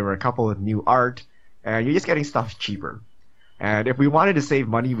existed, there were a couple of new art, and you're just getting stuff cheaper. And if we wanted to save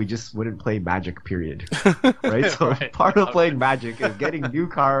money, we just wouldn't play Magic, period. Right? So part of playing Magic is getting new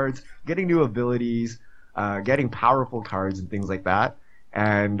cards, getting new abilities, getting powerful cards and things like that.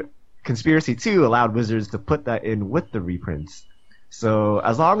 And Conspiracy 2 allowed Wizards to put that in with the reprints. So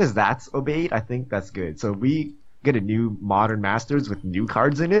as long as that's obeyed, I think that's good. So we get a new Modern Masters with new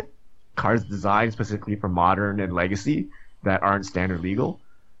cards in it, cards designed specifically for Modern and Legacy that aren't standard legal,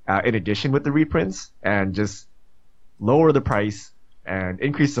 in addition with the reprints, and just lower the price and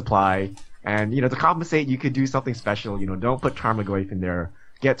increase supply. And, to compensate, you could do something special. Don't put Tarmogoyf in there.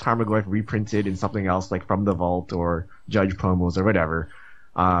 Get Tarmogoyf reprinted in something else like From the Vault or Judge promos or whatever.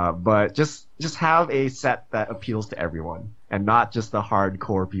 But just have a set that appeals to everyone and not just the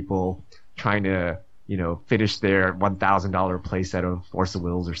hardcore people trying to, finish their $1,000 playset of Force of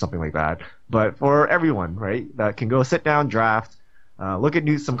Wills or something like that. But for everyone, right, that can go sit down, draft, look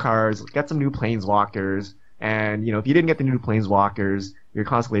at some cards, get some new Planeswalkers, and, if you didn't get the new Planeswalkers, your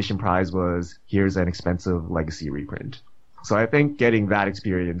consolation prize was, here's an expensive Legacy reprint. So I think getting that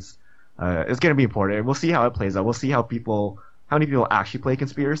experience is going to be important, and we'll see how it plays out. We'll see how many people actually play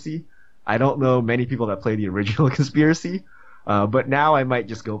Conspiracy. I don't know many people that play the original Conspiracy, but now I might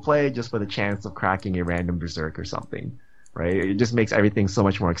just go play just for the chance of cracking a random Berserk or something, right? It just makes everything so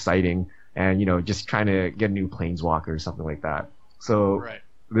much more exciting, and, just trying to get a new Planeswalker or something like that. So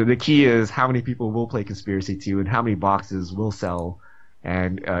the key is how many people will play Conspiracy 2 and how many boxes will sell.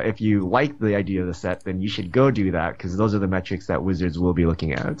 And if you like the idea of the set, then you should go do that, because those are the metrics that Wizards will be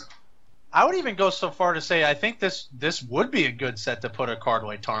looking at. I would even go so far to say I think this would be a good set to put a card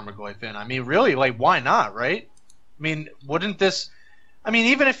like Tarmogoyf in. I mean, really, like, why not, right? I mean, wouldn't this... I mean,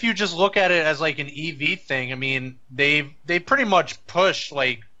 even if you just look at it as like an EV thing, I mean, they pretty much push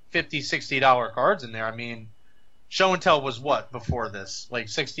like $50, $60 cards in there. I mean, Show and Tell was what before this? Like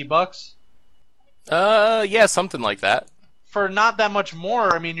 $60? Yeah, something like that. For not that much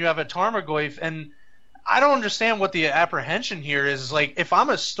more, I mean, you have a Tarmogoyf, and I don't understand what the apprehension here is. Like, if I'm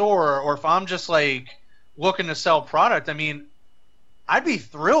a store or if I'm just like looking to sell product, I mean, I'd be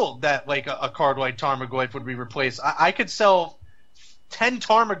thrilled that like a card like Tarmogoyf would be replaced. I could sell 10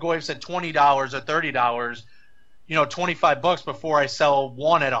 Tarmogoyfs at $20 or $30, $25 before I sell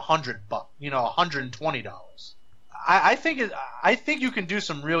one at $100, $120. I think you can do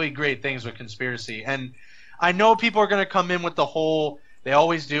some really great things with Conspiracy, and I know people are going to come in with the whole. They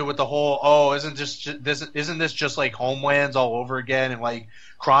always do with the whole. Oh, isn't this just like Homelands all over again, and like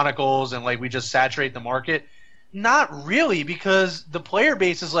Chronicles, and like we just saturate the market? Not really, because the player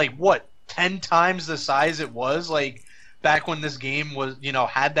base is like what 10 times the size it was like back when this game was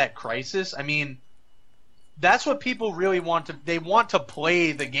had that crisis. I mean, that's what people really want to. They want to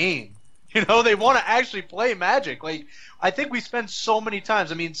play the game. They want to actually play Magic. Like, I think we spend so many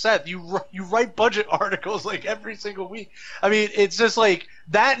times. I mean, Seth, you write budget articles like every single week. I mean, it's just like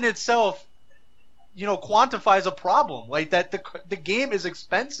that in itself, quantifies a problem. Like that, the game is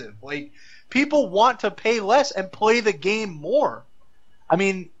expensive. Like people want to pay less and play the game more. I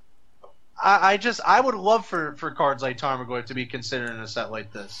mean, I would love for cards like Tarmogoyf to be considered in a set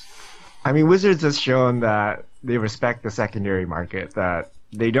like this. I mean, Wizards has shown that they respect the secondary market, that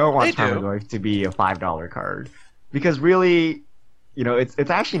they don't want Tarmogoyf to be a $5 card. Because really, it's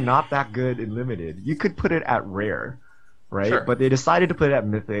actually not that good in Limited. You could put it at Rare, right? Sure. But they decided to put it at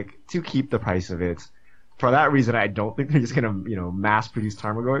Mythic to keep the price of it. For that reason, I don't think they're just going to, mass produce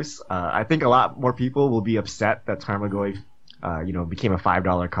Tarmogoyfs. I think a lot more people will be upset that Tarmogoyf, became a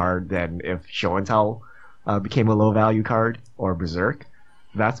 $5 card than if Show and Tell became a low value card, or Berserk.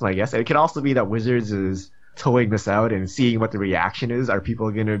 That's my guess. And it could also be that Wizards is towing this out and seeing what the reaction is. Are people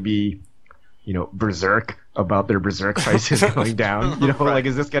going to be, berserk about their Berserk prices going down? Right. Like,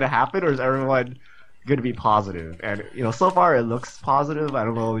 is this going to happen, or is everyone going to be positive? And, so far it looks positive. I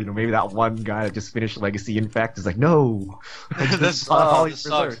don't know, maybe that one guy that just finished Legacy Infect is like, no, this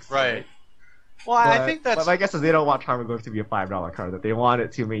sucks. Right. Well, I think that's... But my guess is they don't want Tarmogoyf to be a $5 card, that they want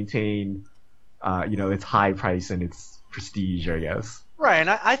it to maintain, its high price and its prestige, I guess. Right, and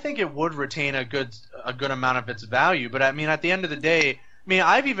I think it would retain a good amount of its value. But I mean, at the end of the day,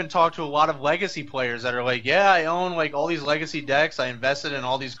 I've even talked to a lot of Legacy players that are like, yeah, I own like all these Legacy decks, I invested in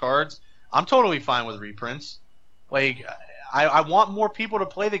all these cards. I'm totally fine with reprints. Like, I want more people to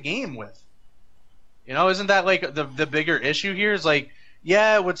play the game with. Isn't that like the bigger issue here? Is like,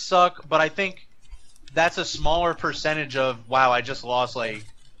 yeah, it would suck, but I think that's a smaller percentage of, wow, I just lost like,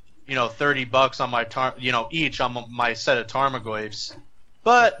 $30 on my each on my set of Tarmogoyfs.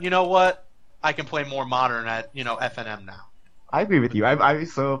 But you know what? I can play more modern at FNM now. I agree with you.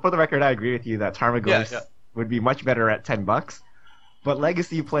 So for the record, I agree with you that Tarmogoyfs would be much better at $10. But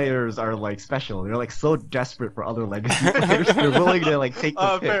Legacy players are like special. They're like so desperate for other Legacy players. They're willing to like take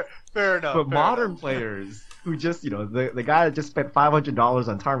the hit. Fair enough. But modern players who just the guy that just spent $500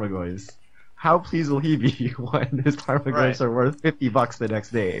 on Tarmogoyfs, how pleased will he be when his Tarmogoyfs are worth $50 the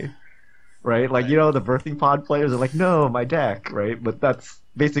next day? Right? Like, the birthing pod players are like, no, my deck, right? But that's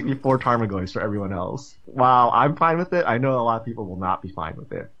basically 4 Tarmogoyfs for everyone else. While I'm fine with it, I know a lot of people will not be fine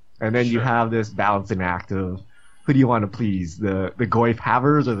with it. And then you have this balancing act of, who do you want to please? The Goyf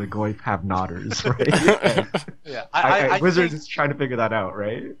havers or the Goyf have-notters, right? Yeah. Wizards is trying to figure that out,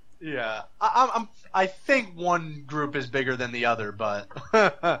 right? Yeah. I think one group is bigger than the other,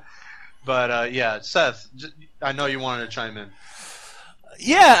 but... But, yeah, Seth, I know you wanted to chime in.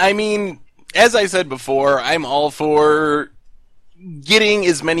 Yeah, I mean, as I said before, I'm all for getting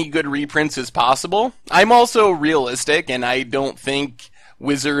as many good reprints as possible. I'm also realistic, and I don't think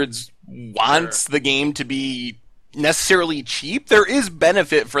Wizards wants the game to be necessarily cheap. There is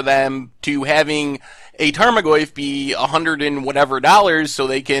benefit for them to having a Tarmogoyf be $100 and whatever dollars, so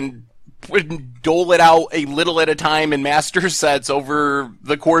they can dole it out a little at a time in master sets over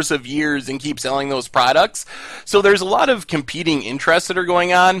the course of years and keep selling those products. So there's a lot of competing interests that are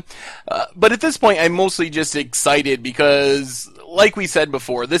going on. But at this point, I'm mostly just excited because, like we said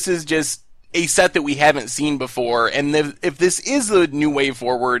before, this is just a set that we haven't seen before. And if this is the new way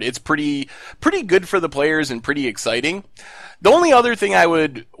forward, it's pretty good for the players and pretty exciting. The only other thing I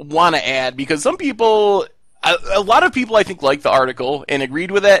would want to add, because some people... A lot of people, I think, liked the article and agreed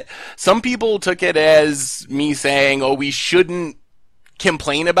with it. Some people took it as me saying, oh, we shouldn't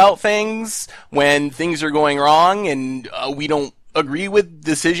complain about things when things are going wrong and we don't agree with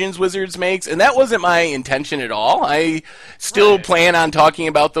decisions Wizards makes. And that wasn't my intention at all. I still plan on talking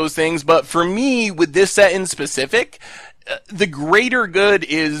about those things. But for me, with this set in specific, the greater good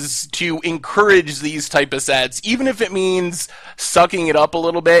is to encourage these type of sets, even if it means sucking it up a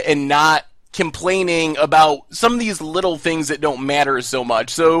little bit and not complaining about some of these little things that don't matter so much.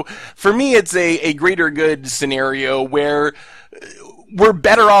 So for me, it's a greater good scenario where we're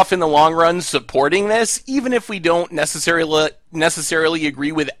better off in the long run supporting this, even if we don't necessarily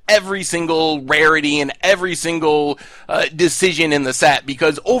agree with every single rarity and every single decision in the set,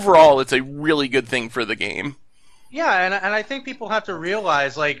 because overall it's a really good thing for the game. Yeah, and I think people have to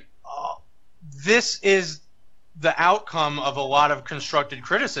realize, like, this is the outcome of a lot of constructed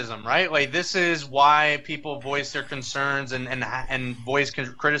criticism, right? Like, this is why people voice their concerns and voice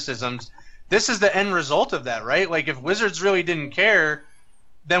criticisms. This is the end result of that, right? Like, if Wizards really didn't care,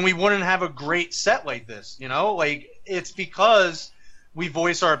 then we wouldn't have a great set like this, you know? Like, it's because we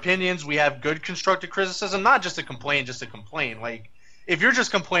voice our opinions, we have good constructed criticism, not just to complain, just to complain. Like, if you're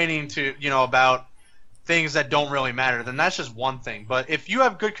just complaining to, you know, about things that don't really matter, then that's just one thing. But if you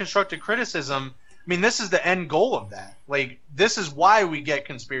have good constructed criticism, I mean, this is the end goal of that. Like, this is why we get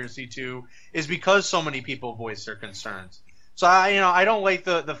Conspiracy 2, is because so many people voice their concerns. So I don't like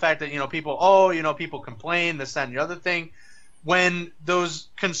the fact that, you know, people complain, this, that, and the other thing, when those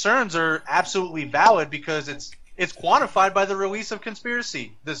concerns are absolutely valid, because it's quantified by the release of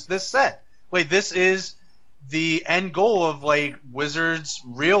Conspiracy, this set. Like, this is the end goal of, like, Wizards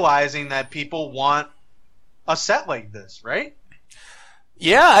realizing that people want a set like this, right?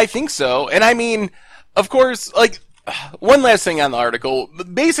 Yeah, I think so. And I mean, of course, like, one last thing on the article.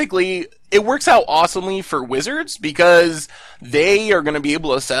 Basically, it works out awesomely for Wizards because they are going to be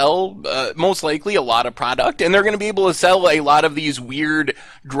able to sell, most likely, a lot of product, and they're going to be able to sell a lot of these weird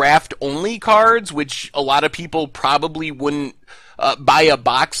draft-only cards, which a lot of people probably wouldn't buy a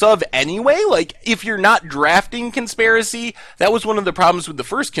box of anyway. Like, if you're not drafting Conspiracy, that was one of the problems with the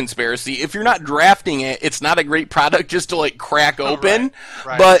first Conspiracy. If you're not drafting it, it's not a great product just to, like, crack open.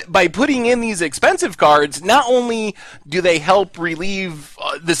 Right. But by putting in these expensive cards, not only do they help relieve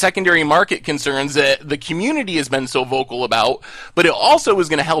the secondary market concerns that the community has been so vocal about, but it also is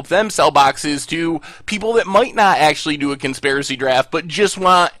going to help them sell boxes to people that might not actually do a Conspiracy draft, but just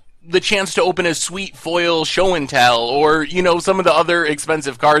want the chance to open a sweet foil show and tell, or, you know, some of the other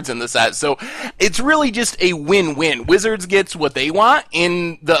expensive cards in the set. So it's really just a win-win. Wizards gets what they want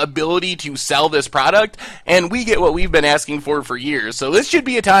in the ability to sell this product, and we get what we've been asking for years. So this should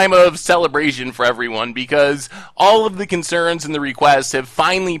be a time of celebration for everyone, because all of the concerns and the requests have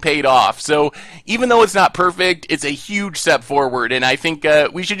finally paid off. So even though it's not perfect, it's a huge step forward, and I think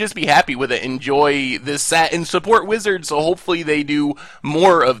we should just be happy with it, enjoy this set, and support Wizards, so hopefully they do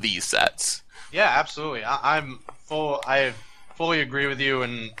more of these sets. Yeah, absolutely. I fully agree with you,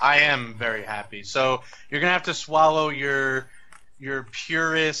 and I am very happy. So you're gonna have to swallow your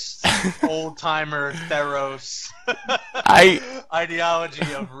purist old timer Theros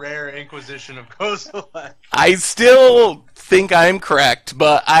ideology of rare Inquisition of Kozilek. I still think I'm correct,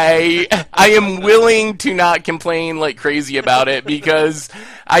 but I am willing to not complain like crazy about it, because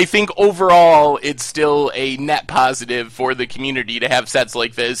I think overall it's still a net positive for the community to have sets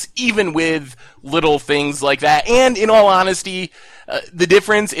like this, even with little things like that. And in all honesty, the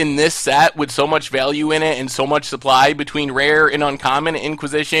difference in this set with so much value in it and so much supply between rare and uncommon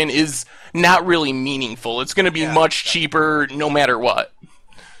Inquisition is not really meaningful. It's going to be much cheaper no matter what.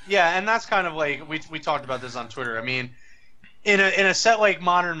 Yeah, and that's kind of like, we talked about this on Twitter. I mean, in a set like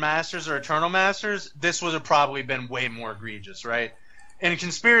Modern Masters or Eternal Masters, this would have probably been way more egregious, right? In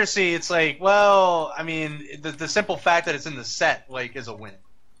Conspiracy, it's like, well, I mean, the simple fact that it's in the set, like, is a win,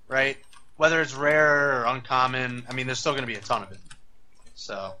 right? Whether it's rare or uncommon, I mean, there's still going to be a ton of it.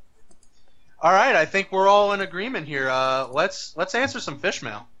 So, all right, I think we're all in agreement here. Let's answer some fish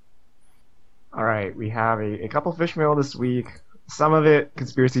mail. All right, we have a couple fish mail this week. Some of it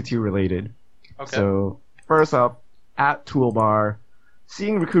Conspiracy 2 related. Okay. So, first up, at Toolbar,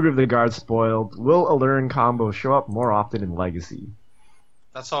 seeing Recruiter of the Guard spoiled, will Alluren combo show up more often in Legacy?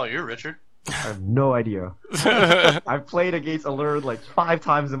 That's all you, Richard. I have no idea. I've played against Alluren like 5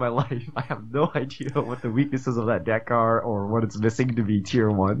 times in my life. I have no idea what the weaknesses of that deck are or what it's missing to be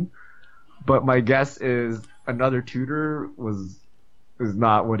tier 1. But my guess is another tutor is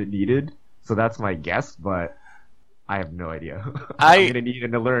not what it needed. So that's my guess, but I have no idea. I'm going to need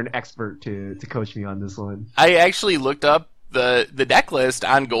an Alluren expert to coach me on this one. I actually looked up the deck list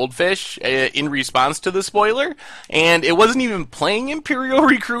on Goldfish in response to the spoiler, and it wasn't even playing Imperial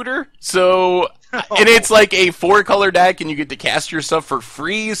Recruiter. So, and it's like a 4-color deck, and you get to cast your stuff for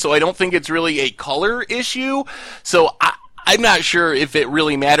free. So I don't think it's really a color issue. So I'm not sure if it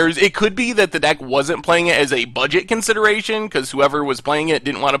really matters. It could be that the deck wasn't playing it as a budget consideration because whoever was playing it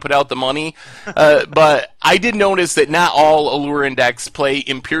didn't want to put out the money. But I did notice that not all Alluren decks play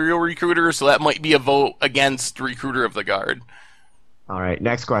Imperial Recruiter, so that might be a vote against Recruiter of the Guard. All right,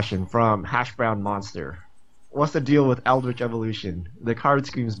 next question from Hash Brown Monster. What's the deal with Eldritch Evolution? The card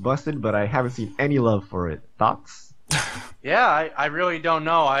screams busted, but I haven't seen any love for it. Thoughts? Yeah, I really don't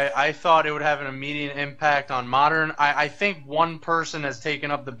know. I thought it would have an immediate impact on Modern. I think one person has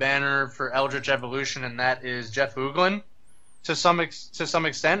taken up the banner for Eldritch Evolution, and that is Jeff Uglin to some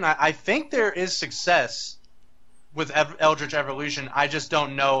extent. I think there is success with Eldritch Evolution. I just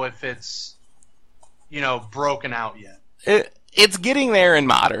don't know if it's, broken out yet. It's getting there in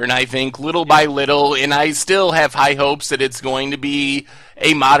Modern, I think, little by little, and I still have high hopes that it's going to be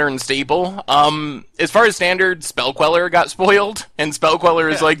a Modern staple. As far as Standard, Spellqueller got spoiled, and Spellqueller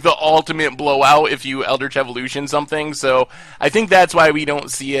is like the ultimate blowout if you Eldritch Evolution something, so I think that's why we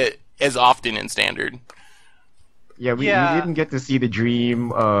don't see it as often in Standard. Yeah, we didn't get to see the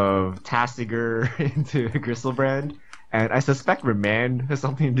dream of Tasigur into Griselbrand, and I suspect Remand has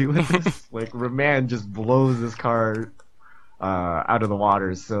something to do with this. Like, Remand just blows this card out of the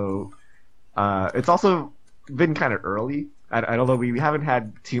water, so it's also been kind of early. I don't know, we haven't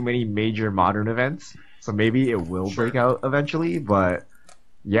had too many major Modern events, so maybe it will break out eventually, but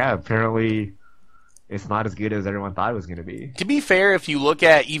yeah, apparently it's not as good as everyone thought it was going to be. To be fair, if you look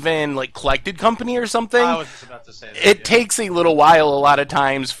at even like Collected Company or something, I was just about to say that, it takes a little while a lot of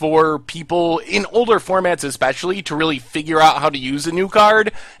times for people in older formats especially to really figure out how to use a new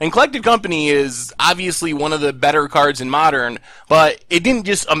card. And Collected Company is obviously one of the better cards in Modern, but it didn't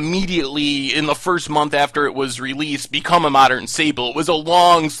just immediately in the first month after it was released become a Modern staple. It was a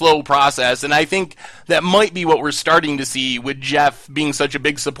long, slow process, and I think that might be what we're starting to see with Jeff being such a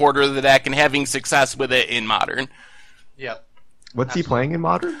big supporter of the deck and having success with it in Modern. Yep. What's he playing in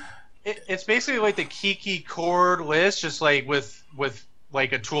Modern? It's basically like the Kiki chord list, just like with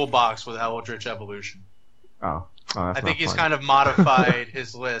like a toolbox with Eldritch Evolution. Oh, I think he's kind of modified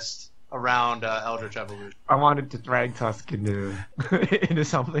his list around Eldritch Evolution. I wanted to drag Tusk into into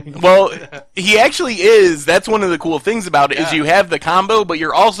something. Well, he actually is. That's one of the cool things about it, is you have the combo, but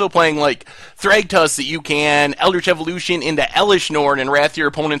you're also playing like Thragtusk that you can Eldritch Evolution into Elish Norn and Wrath your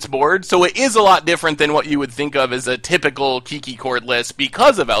opponent's board, so it is a lot different than what you would think of as a typical Kiki chord list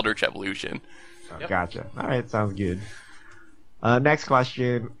because of Eldritch Evolution. Oh, gotcha. Alright, sounds good. Next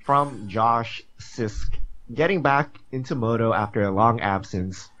question from Josh Sisk. Getting back into Moto after a long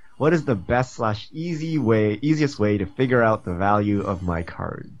absence, what is the easiest way to figure out the value of my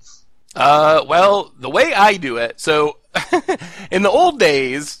cards? Well, the way I do it, so in the old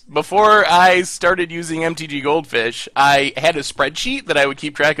days, before I started using MTG Goldfish, I had a spreadsheet that I would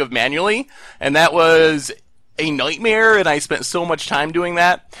keep track of manually, and that was a nightmare, and I spent so much time doing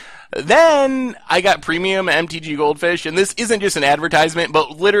that. Then I got premium MTG Goldfish, and this isn't just an advertisement,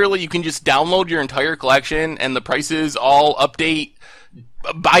 but literally you can just download your entire collection, and the prices all update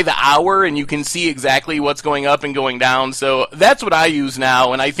by the hour, and you can see exactly what's going up and going down. So that's what I use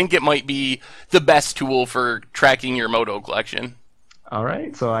now, and I think it might be the best tool for tracking your Moto collection. All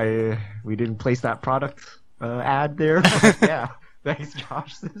right, so we didn't place that product ad there. Yeah, thanks,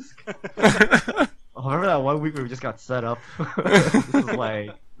 Josh. Oh, remember that one week where we just got set up?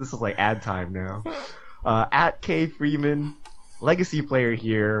 This is like ad time now. At K Freeman, legacy player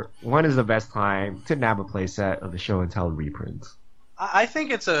here. When is the best time to nab a playset of the Show and Tell reprints? I think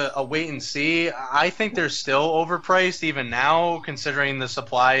it's a wait and see. I think they're still overpriced even now, considering the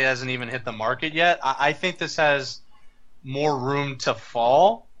supply hasn't even hit the market yet. I think this has more room to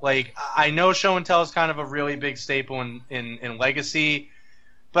fall. Like, I know Show and Tell is kind of a really big staple in Legacy,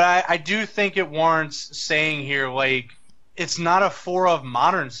 but I do think it warrants saying here, like, it's not a 4 of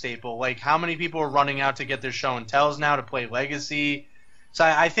Modern staple. Like, how many people are running out to get their Show and Tells now to play Legacy? So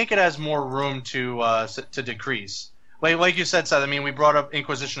I think it has more room to decrease. Like you said, Seth, I mean, we brought up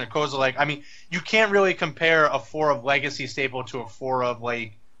Inquisition of Kozilek. I mean, you can't really compare a 4 of Legacy staple to a 4 of,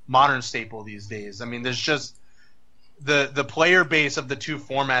 like, Modern staple these days. I mean, there's just the player base of the two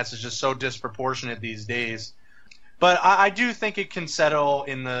formats is just so disproportionate these days. But I do think it can settle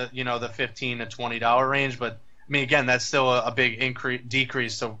in the the $15 to $20 range. But I mean, again, that's still a big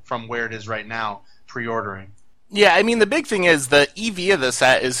decrease from where it is right now, pre-ordering. Yeah, I mean, the big thing is the EV of the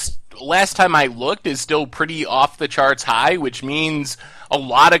set is, last time I looked, is still pretty off the charts high, which means a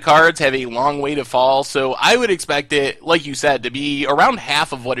lot of cards have a long way to fall. So I would expect it, like you said, to be around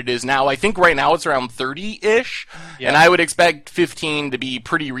half of what it is now. I think right now it's around 30-ish, and I would expect 15 to be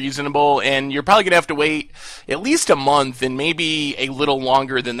pretty reasonable. And you're probably going to have to wait at least a month and maybe a little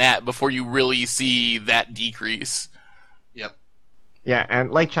longer than that before you really see that decrease. Yep. Yeah,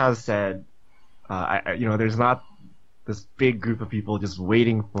 and like Chaz said, there's not this big group of people just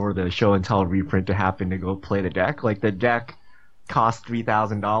waiting for the Show and Tell reprint to happen to go play the deck. Like, the deck costs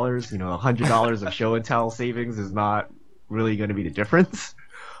 $3,000. $100 of Show and Tell savings is not really going to be the difference.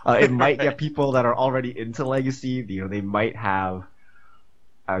 It might get people that are already into Legacy. They might have,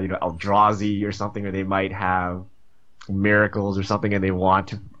 Eldrazi or something, or they might have miracles or something, and they want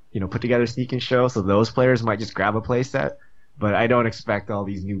to put together Sneak and Show. So those players might just grab a playset. But I don't expect all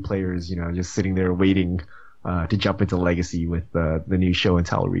these new players, just sitting there waiting to jump into Legacy with the new Show and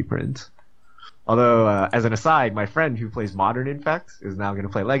Tell reprint. Although, as an aside, my friend who plays Modern Infect is now going to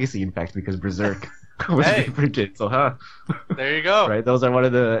play Legacy Infect because Berserk was reprinted. So, there you go. Right, those are one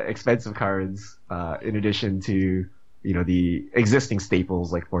of the expensive cards, in addition to the existing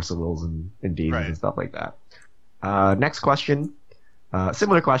staples like Force of Wills and Daisies and stuff like that. Next question,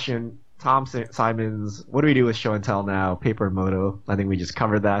 similar question. Tom Simons, what do we do with Show and Tell now? Paper and Moto. I think we just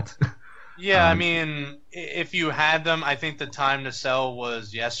covered that. Yeah, I mean, if you had them, I think the time to sell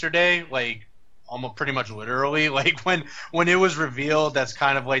was yesterday. Like, almost pretty much literally. Like when it was revealed, that's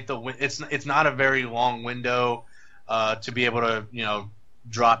kind of like it's not a very long window to be able to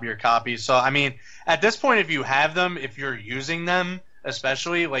drop your copies. So I mean, at this point, if you have them, if you're using them,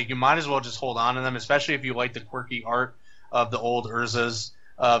 especially, like, you might as well just hold on to them, especially if you like the quirky art of the old Urza's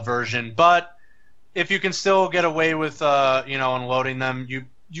version. But if you can still get away with unloading them,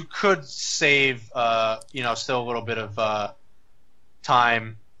 you could save still a little bit of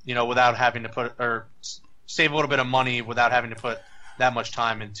time, without having to save a little bit of money without having to put that much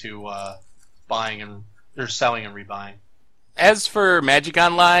time into buying or selling and rebuying. As for Magic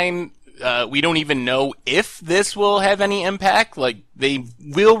Online, we don't even know if this will have any impact. Like, they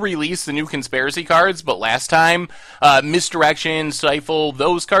will release the new conspiracy cards, but last time, Misdirection, Stifle,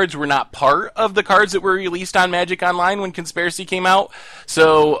 those cards were not part of the cards that were released on Magic Online when Conspiracy came out.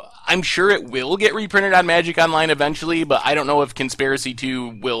 So I'm sure it will get reprinted on Magic Online eventually, but I don't know if Conspiracy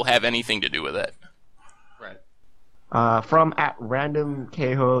 2 will have anything to do with it. Right. From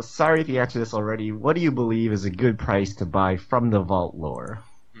 @RandomKho, sorry if you answered this already. What do you believe is a good price to buy From the Vault lore?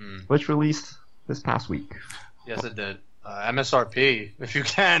 Which released this past week? Yes, it did. MSRP, if you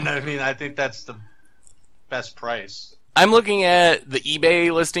can. I mean, I think that's the best price. I'm looking at the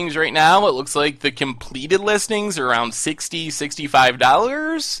eBay listings right now. It looks like the completed listings are around $60,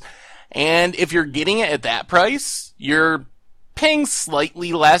 $65. And if you're getting it at that price, you're paying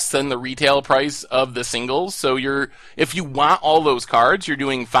slightly less than the retail price of the singles. So if you want all those cards, you're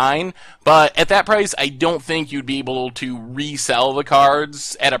doing fine. But at that price, I don't think you'd be able to resell the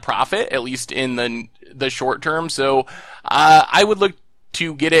cards at a profit, at least in the short term. So I would look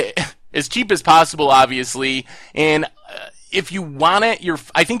to get it as cheap as possible, obviously. And if you want it,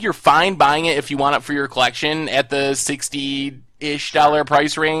 I think you're fine buying it if you want it for your collection at the $60-ish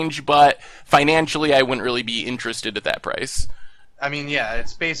price range. But financially, I wouldn't really be interested at that price. I mean, yeah,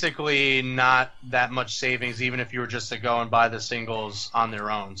 it's basically not that much savings, even if you were just to go and buy the singles on their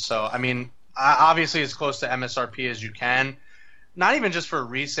own. So, I mean, obviously as close to MSRP as you can. Not even just for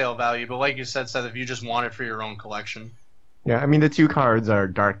resale value, but like you said, Seth, if you just want it for your own collection. Yeah, I mean, the two cards are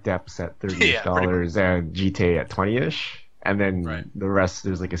Dark Depths at $30 and GTA at $20-ish. And then the rest,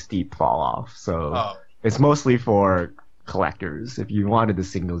 there's like a steep fall off. So it's mostly for collectors. If you wanted the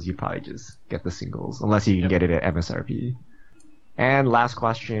singles, you'd probably just get the singles, unless you can get it at MSRP. And last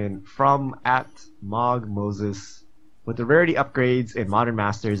question from @MogMoses. With the rarity upgrades in Modern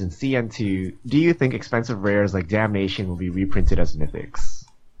Masters and CN2, do you think expensive rares like Damnation will be reprinted as mythics?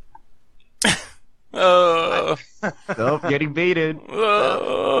 Nope, getting baited.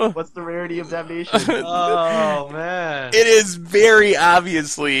 What's the rarity of Damnation? Oh, man. It is very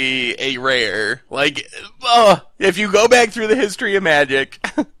obviously a rare. Like, if you go back through the history of Magic,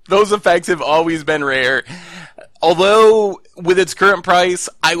 those effects have always been rare. Although, with its current price,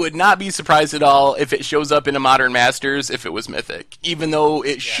 I would not be surprised at all if it shows up in a Modern Masters if it was Mythic. Even though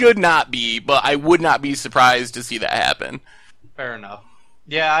it should not be, but I would not be surprised to see that happen. Fair enough.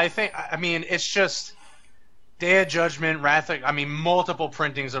 Yeah, I mean, it's just Day of Judgment, multiple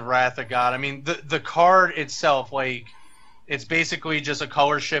printings of Wrath of God. I mean, the card itself, like, it's basically just a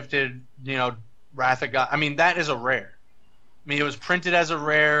color-shifted, Wrath of God. I mean, that is a rare. I mean, it was printed as a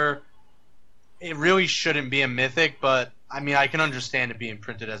rare. It really shouldn't be a mythic, but I mean, I can understand it being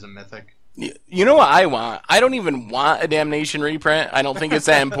printed as a mythic. You know what I want? I don't even want a Damnation reprint. I don't think it's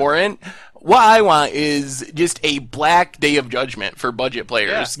that important. What I want is just a Black Day of Judgment for budget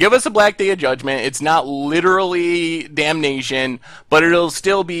players. Yeah. Give us a Black Day of Judgment. It's not literally Damnation, but it'll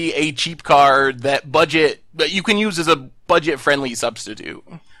still be a cheap card that you can use as a budget-friendly substitute.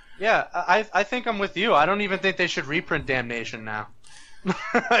 Yeah, I think I'm with you. I don't even think they should reprint Damnation now.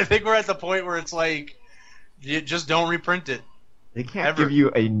 I think we're at the point where it's like, you just don't reprint it. They can't give you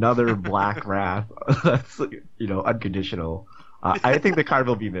another Black Wrath that's, unconditional. I think the card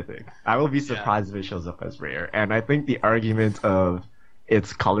will be mythic. I will be surprised if it shows up as rare. And I think the argument of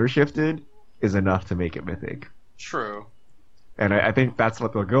it's color shifted is enough to make it mythic. True. And I think that's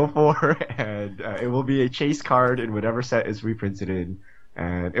what they'll go for, and it will be a chase card in whatever set is reprinted in,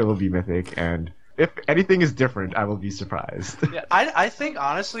 and it will be mythic, and if anything is different, I will be surprised. Yeah, I think,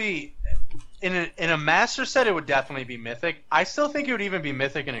 honestly, in a Master set, it would definitely be mythic. I still think it would even be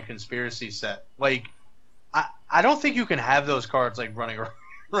mythic in a Conspiracy set. Like, I don't think you can have those cards, like, running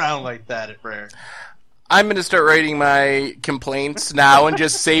around like that at Rare. I'm going to start writing my complaints now and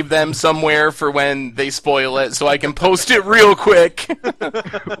just save them somewhere for when they spoil it so I can post it real quick.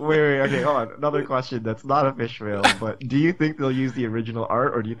 wait, okay, hold on. Another question that's not a fish whale, but do you think they'll use the original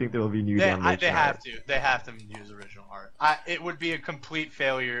art, or do you think there will be new damnation They art? have to. They have to use original art. It would be a complete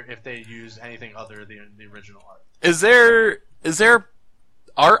failure if they use anything other than the original art. Is there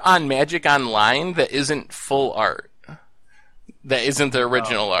art on Magic Online that isn't full art? That isn't the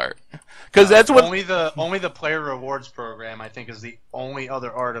original art? Because that's what only the player rewards program, I think, is the only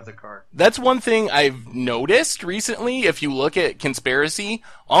other art of the card. That's one thing I've noticed recently. If you look at Conspiracy,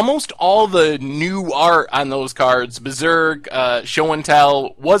 almost all the new art on those cards, Berserk, Show and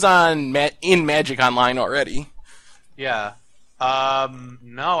Tell, was on in Magic Online already. Yeah.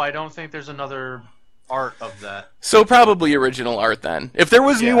 No, I don't think there's another art of that. So probably original art then. If there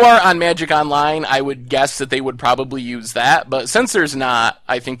was new art on Magic Online, I would guess that they would probably use that. But since there's not,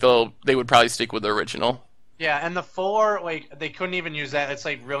 I think they would probably stick with the original. Yeah, and the full art, like, they couldn't even use that. It's,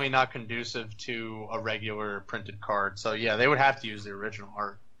 like, really not conducive to a regular printed card. So, yeah, they would have to use the original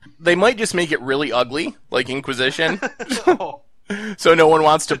art. They might just make it really ugly, like Inquisition, Oh, so no one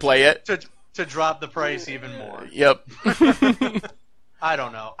wants to play it. to drop the price even more. Yep. I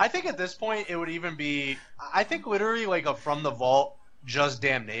don't know. I think at this point it would even be... I think literally like a From the Vault just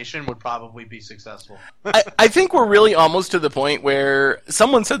Damnation would probably be successful. I think we're really almost to the point where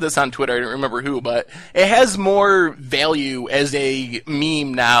someone said this on Twitter, I don't remember who, but it has more value as a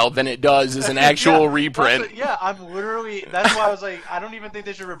meme now than it does as an actual reprint. I'm literally... That's why I was like, I don't even think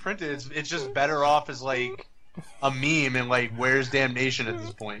they should reprint it. It's just better off as like a meme and like, where's Damnation at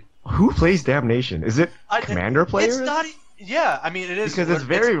this point? Who plays Damnation? Is it Commander players? It's not... Yeah, I mean, it is... Because it's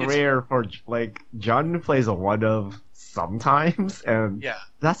very rare for, like, Jun plays a one of sometimes, and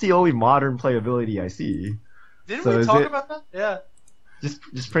that's the only modern playability I see. Didn't we talk about that? Yeah.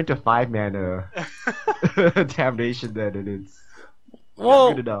 Just print a 5-mana Damnation then, and it's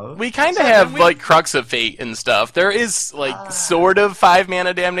good enough. We kind of have, like, Crux of Fate and stuff. There is, like, sort of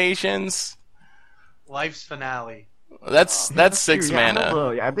 5-mana Damnations. Life's Finale. That's 6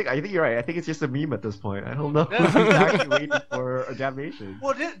 mana. I think you're right. I think it's just a meme at this point. I don't know who's actually waiting for a Damnation.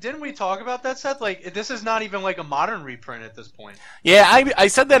 Well, didn't we talk about that, Seth? Like, this is not even like a modern reprint at this point. Yeah, I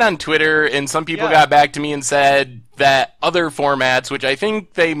said that on Twitter, and some people got back to me and said that other formats, which I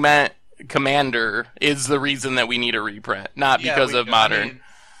think they meant Commander, is the reason that we need a reprint, not because of Modern.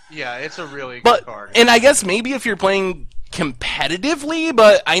 I mean, it's a really good card. And I guess maybe if you're playing competitively,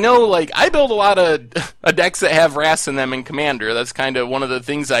 but I know, like, I build a lot of decks that have Wraths in them in Commander. That's kind of one of the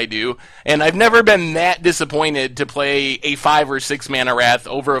things I do, and I've never been that disappointed to play a 5 or 6 mana Wrath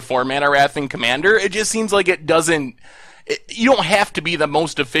over a 4 mana Wrath in Commander. It just seems like it doesn't... You don't have to be the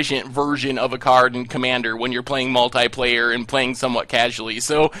most efficient version of a card in Commander when you're playing multiplayer and playing somewhat casually.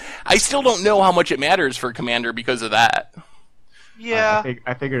 So I still don't know how much it matters for Commander because of that. Yeah.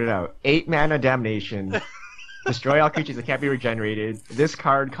 I figured it out. 8 mana Damnation. Destroy all creatures that can't be regenerated. This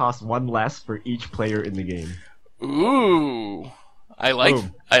card costs 1 less for each player in the game. Ooh, I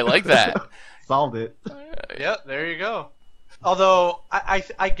like that. Solved it. Yep, there you go. Although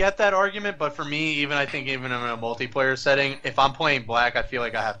I get that argument, but for me, even in a multiplayer setting, if I'm playing black, I feel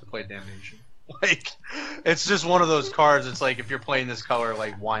like I have to play Damnation. Like, it's just one of those cards. It's like, if you're playing this color,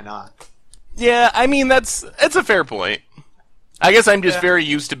 like, why not? Yeah, I mean, it's a fair point. I guess I'm just very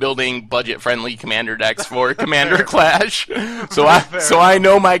used to building budget-friendly Commander decks for Commander Clash, so I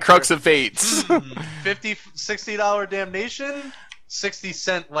know my Crux of Fates. $50, $60 Damnation,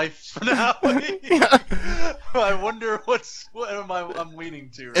 60-cent Life Finale. I wonder what I'm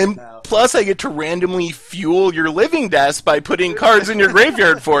leaning to right now. Plus, I get to randomly fuel your living desk by putting cards in your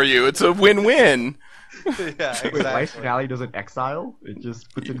graveyard for you. It's a win-win. Yeah, exactly. Wait, Life Finale doesn't exile? It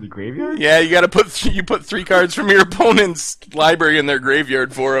just puts it in the graveyard? Yeah, you gotta put 3 cards from your opponent's library in their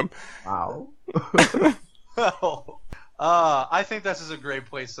graveyard for them. Wow. I think this is a great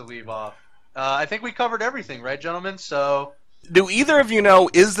place to leave off. I think we covered everything, right, gentlemen? So, do either of you know,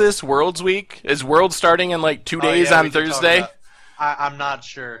 is this Worlds Week? Is Worlds starting in like 2 days on Thursday? I'm not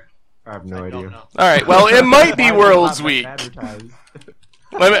sure. I have no idea. All right, well, it might be Worlds Week.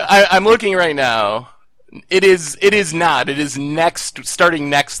 I'm looking right now. It is not. It is starting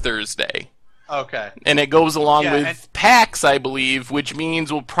next Thursday. Okay. And it goes along Yeah, with and- PAX, I believe, which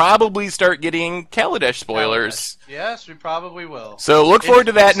means we'll probably start getting Kaladesh spoilers. Yes, we probably will. So look forward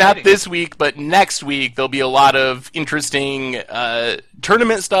to that, not exciting. this week, but next week. There'll be a lot of interesting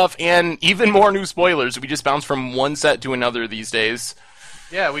tournament stuff and even more new spoilers. We just bounce from one set to another these days.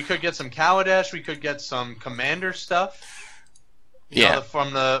 Yeah, we could get some Kaladesh. We could get some Commander stuff. You Yeah. know,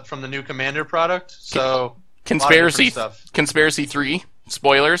 from the new Commander product. So a lot of Conspiracy different stuff. Conspiracy 3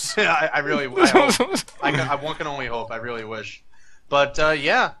 spoilers. I hope. One can only hope. I really wish. But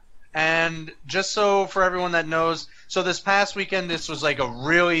yeah, and just so for everyone that knows, so this past weekend, this was like a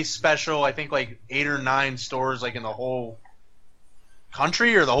really special. I think like 8 or 9 stores, like in the whole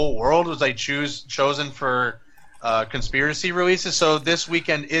country or the whole world, was like chosen for conspiracy releases. So this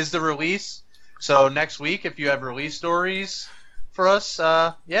weekend is the release. So next week, if you have release stories for us,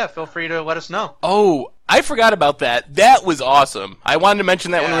 yeah, feel free to let us know. Oh, I forgot about that. That was awesome. I wanted to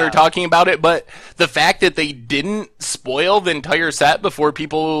mention that when we Yeah. were talking about it, but the fact that they didn't spoil the entire set before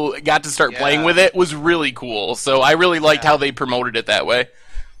people got to start playing Yeah. with it was really cool. So I really liked Yeah. how they promoted it that way.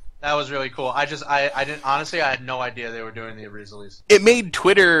 That was really cool. I didn't honestly. I had no idea they were doing the release. It made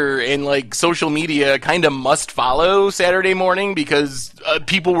Twitter and like social media kind of must follow Saturday morning because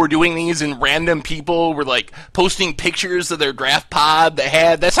people were doing these and random people were like posting pictures of their draft pod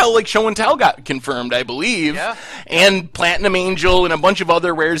that's how like Show and Tell got confirmed, I believe. Yeah. And Platinum Angel and a bunch of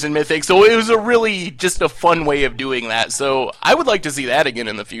other rares and mythics. So it was a really just a fun way of doing that. So I would like to see that again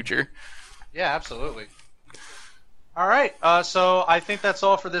in the future. Yeah, absolutely. All right, so I think that's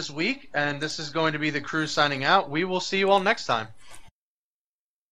all for this week, and this is going to be the crew signing out. We will see you all next time.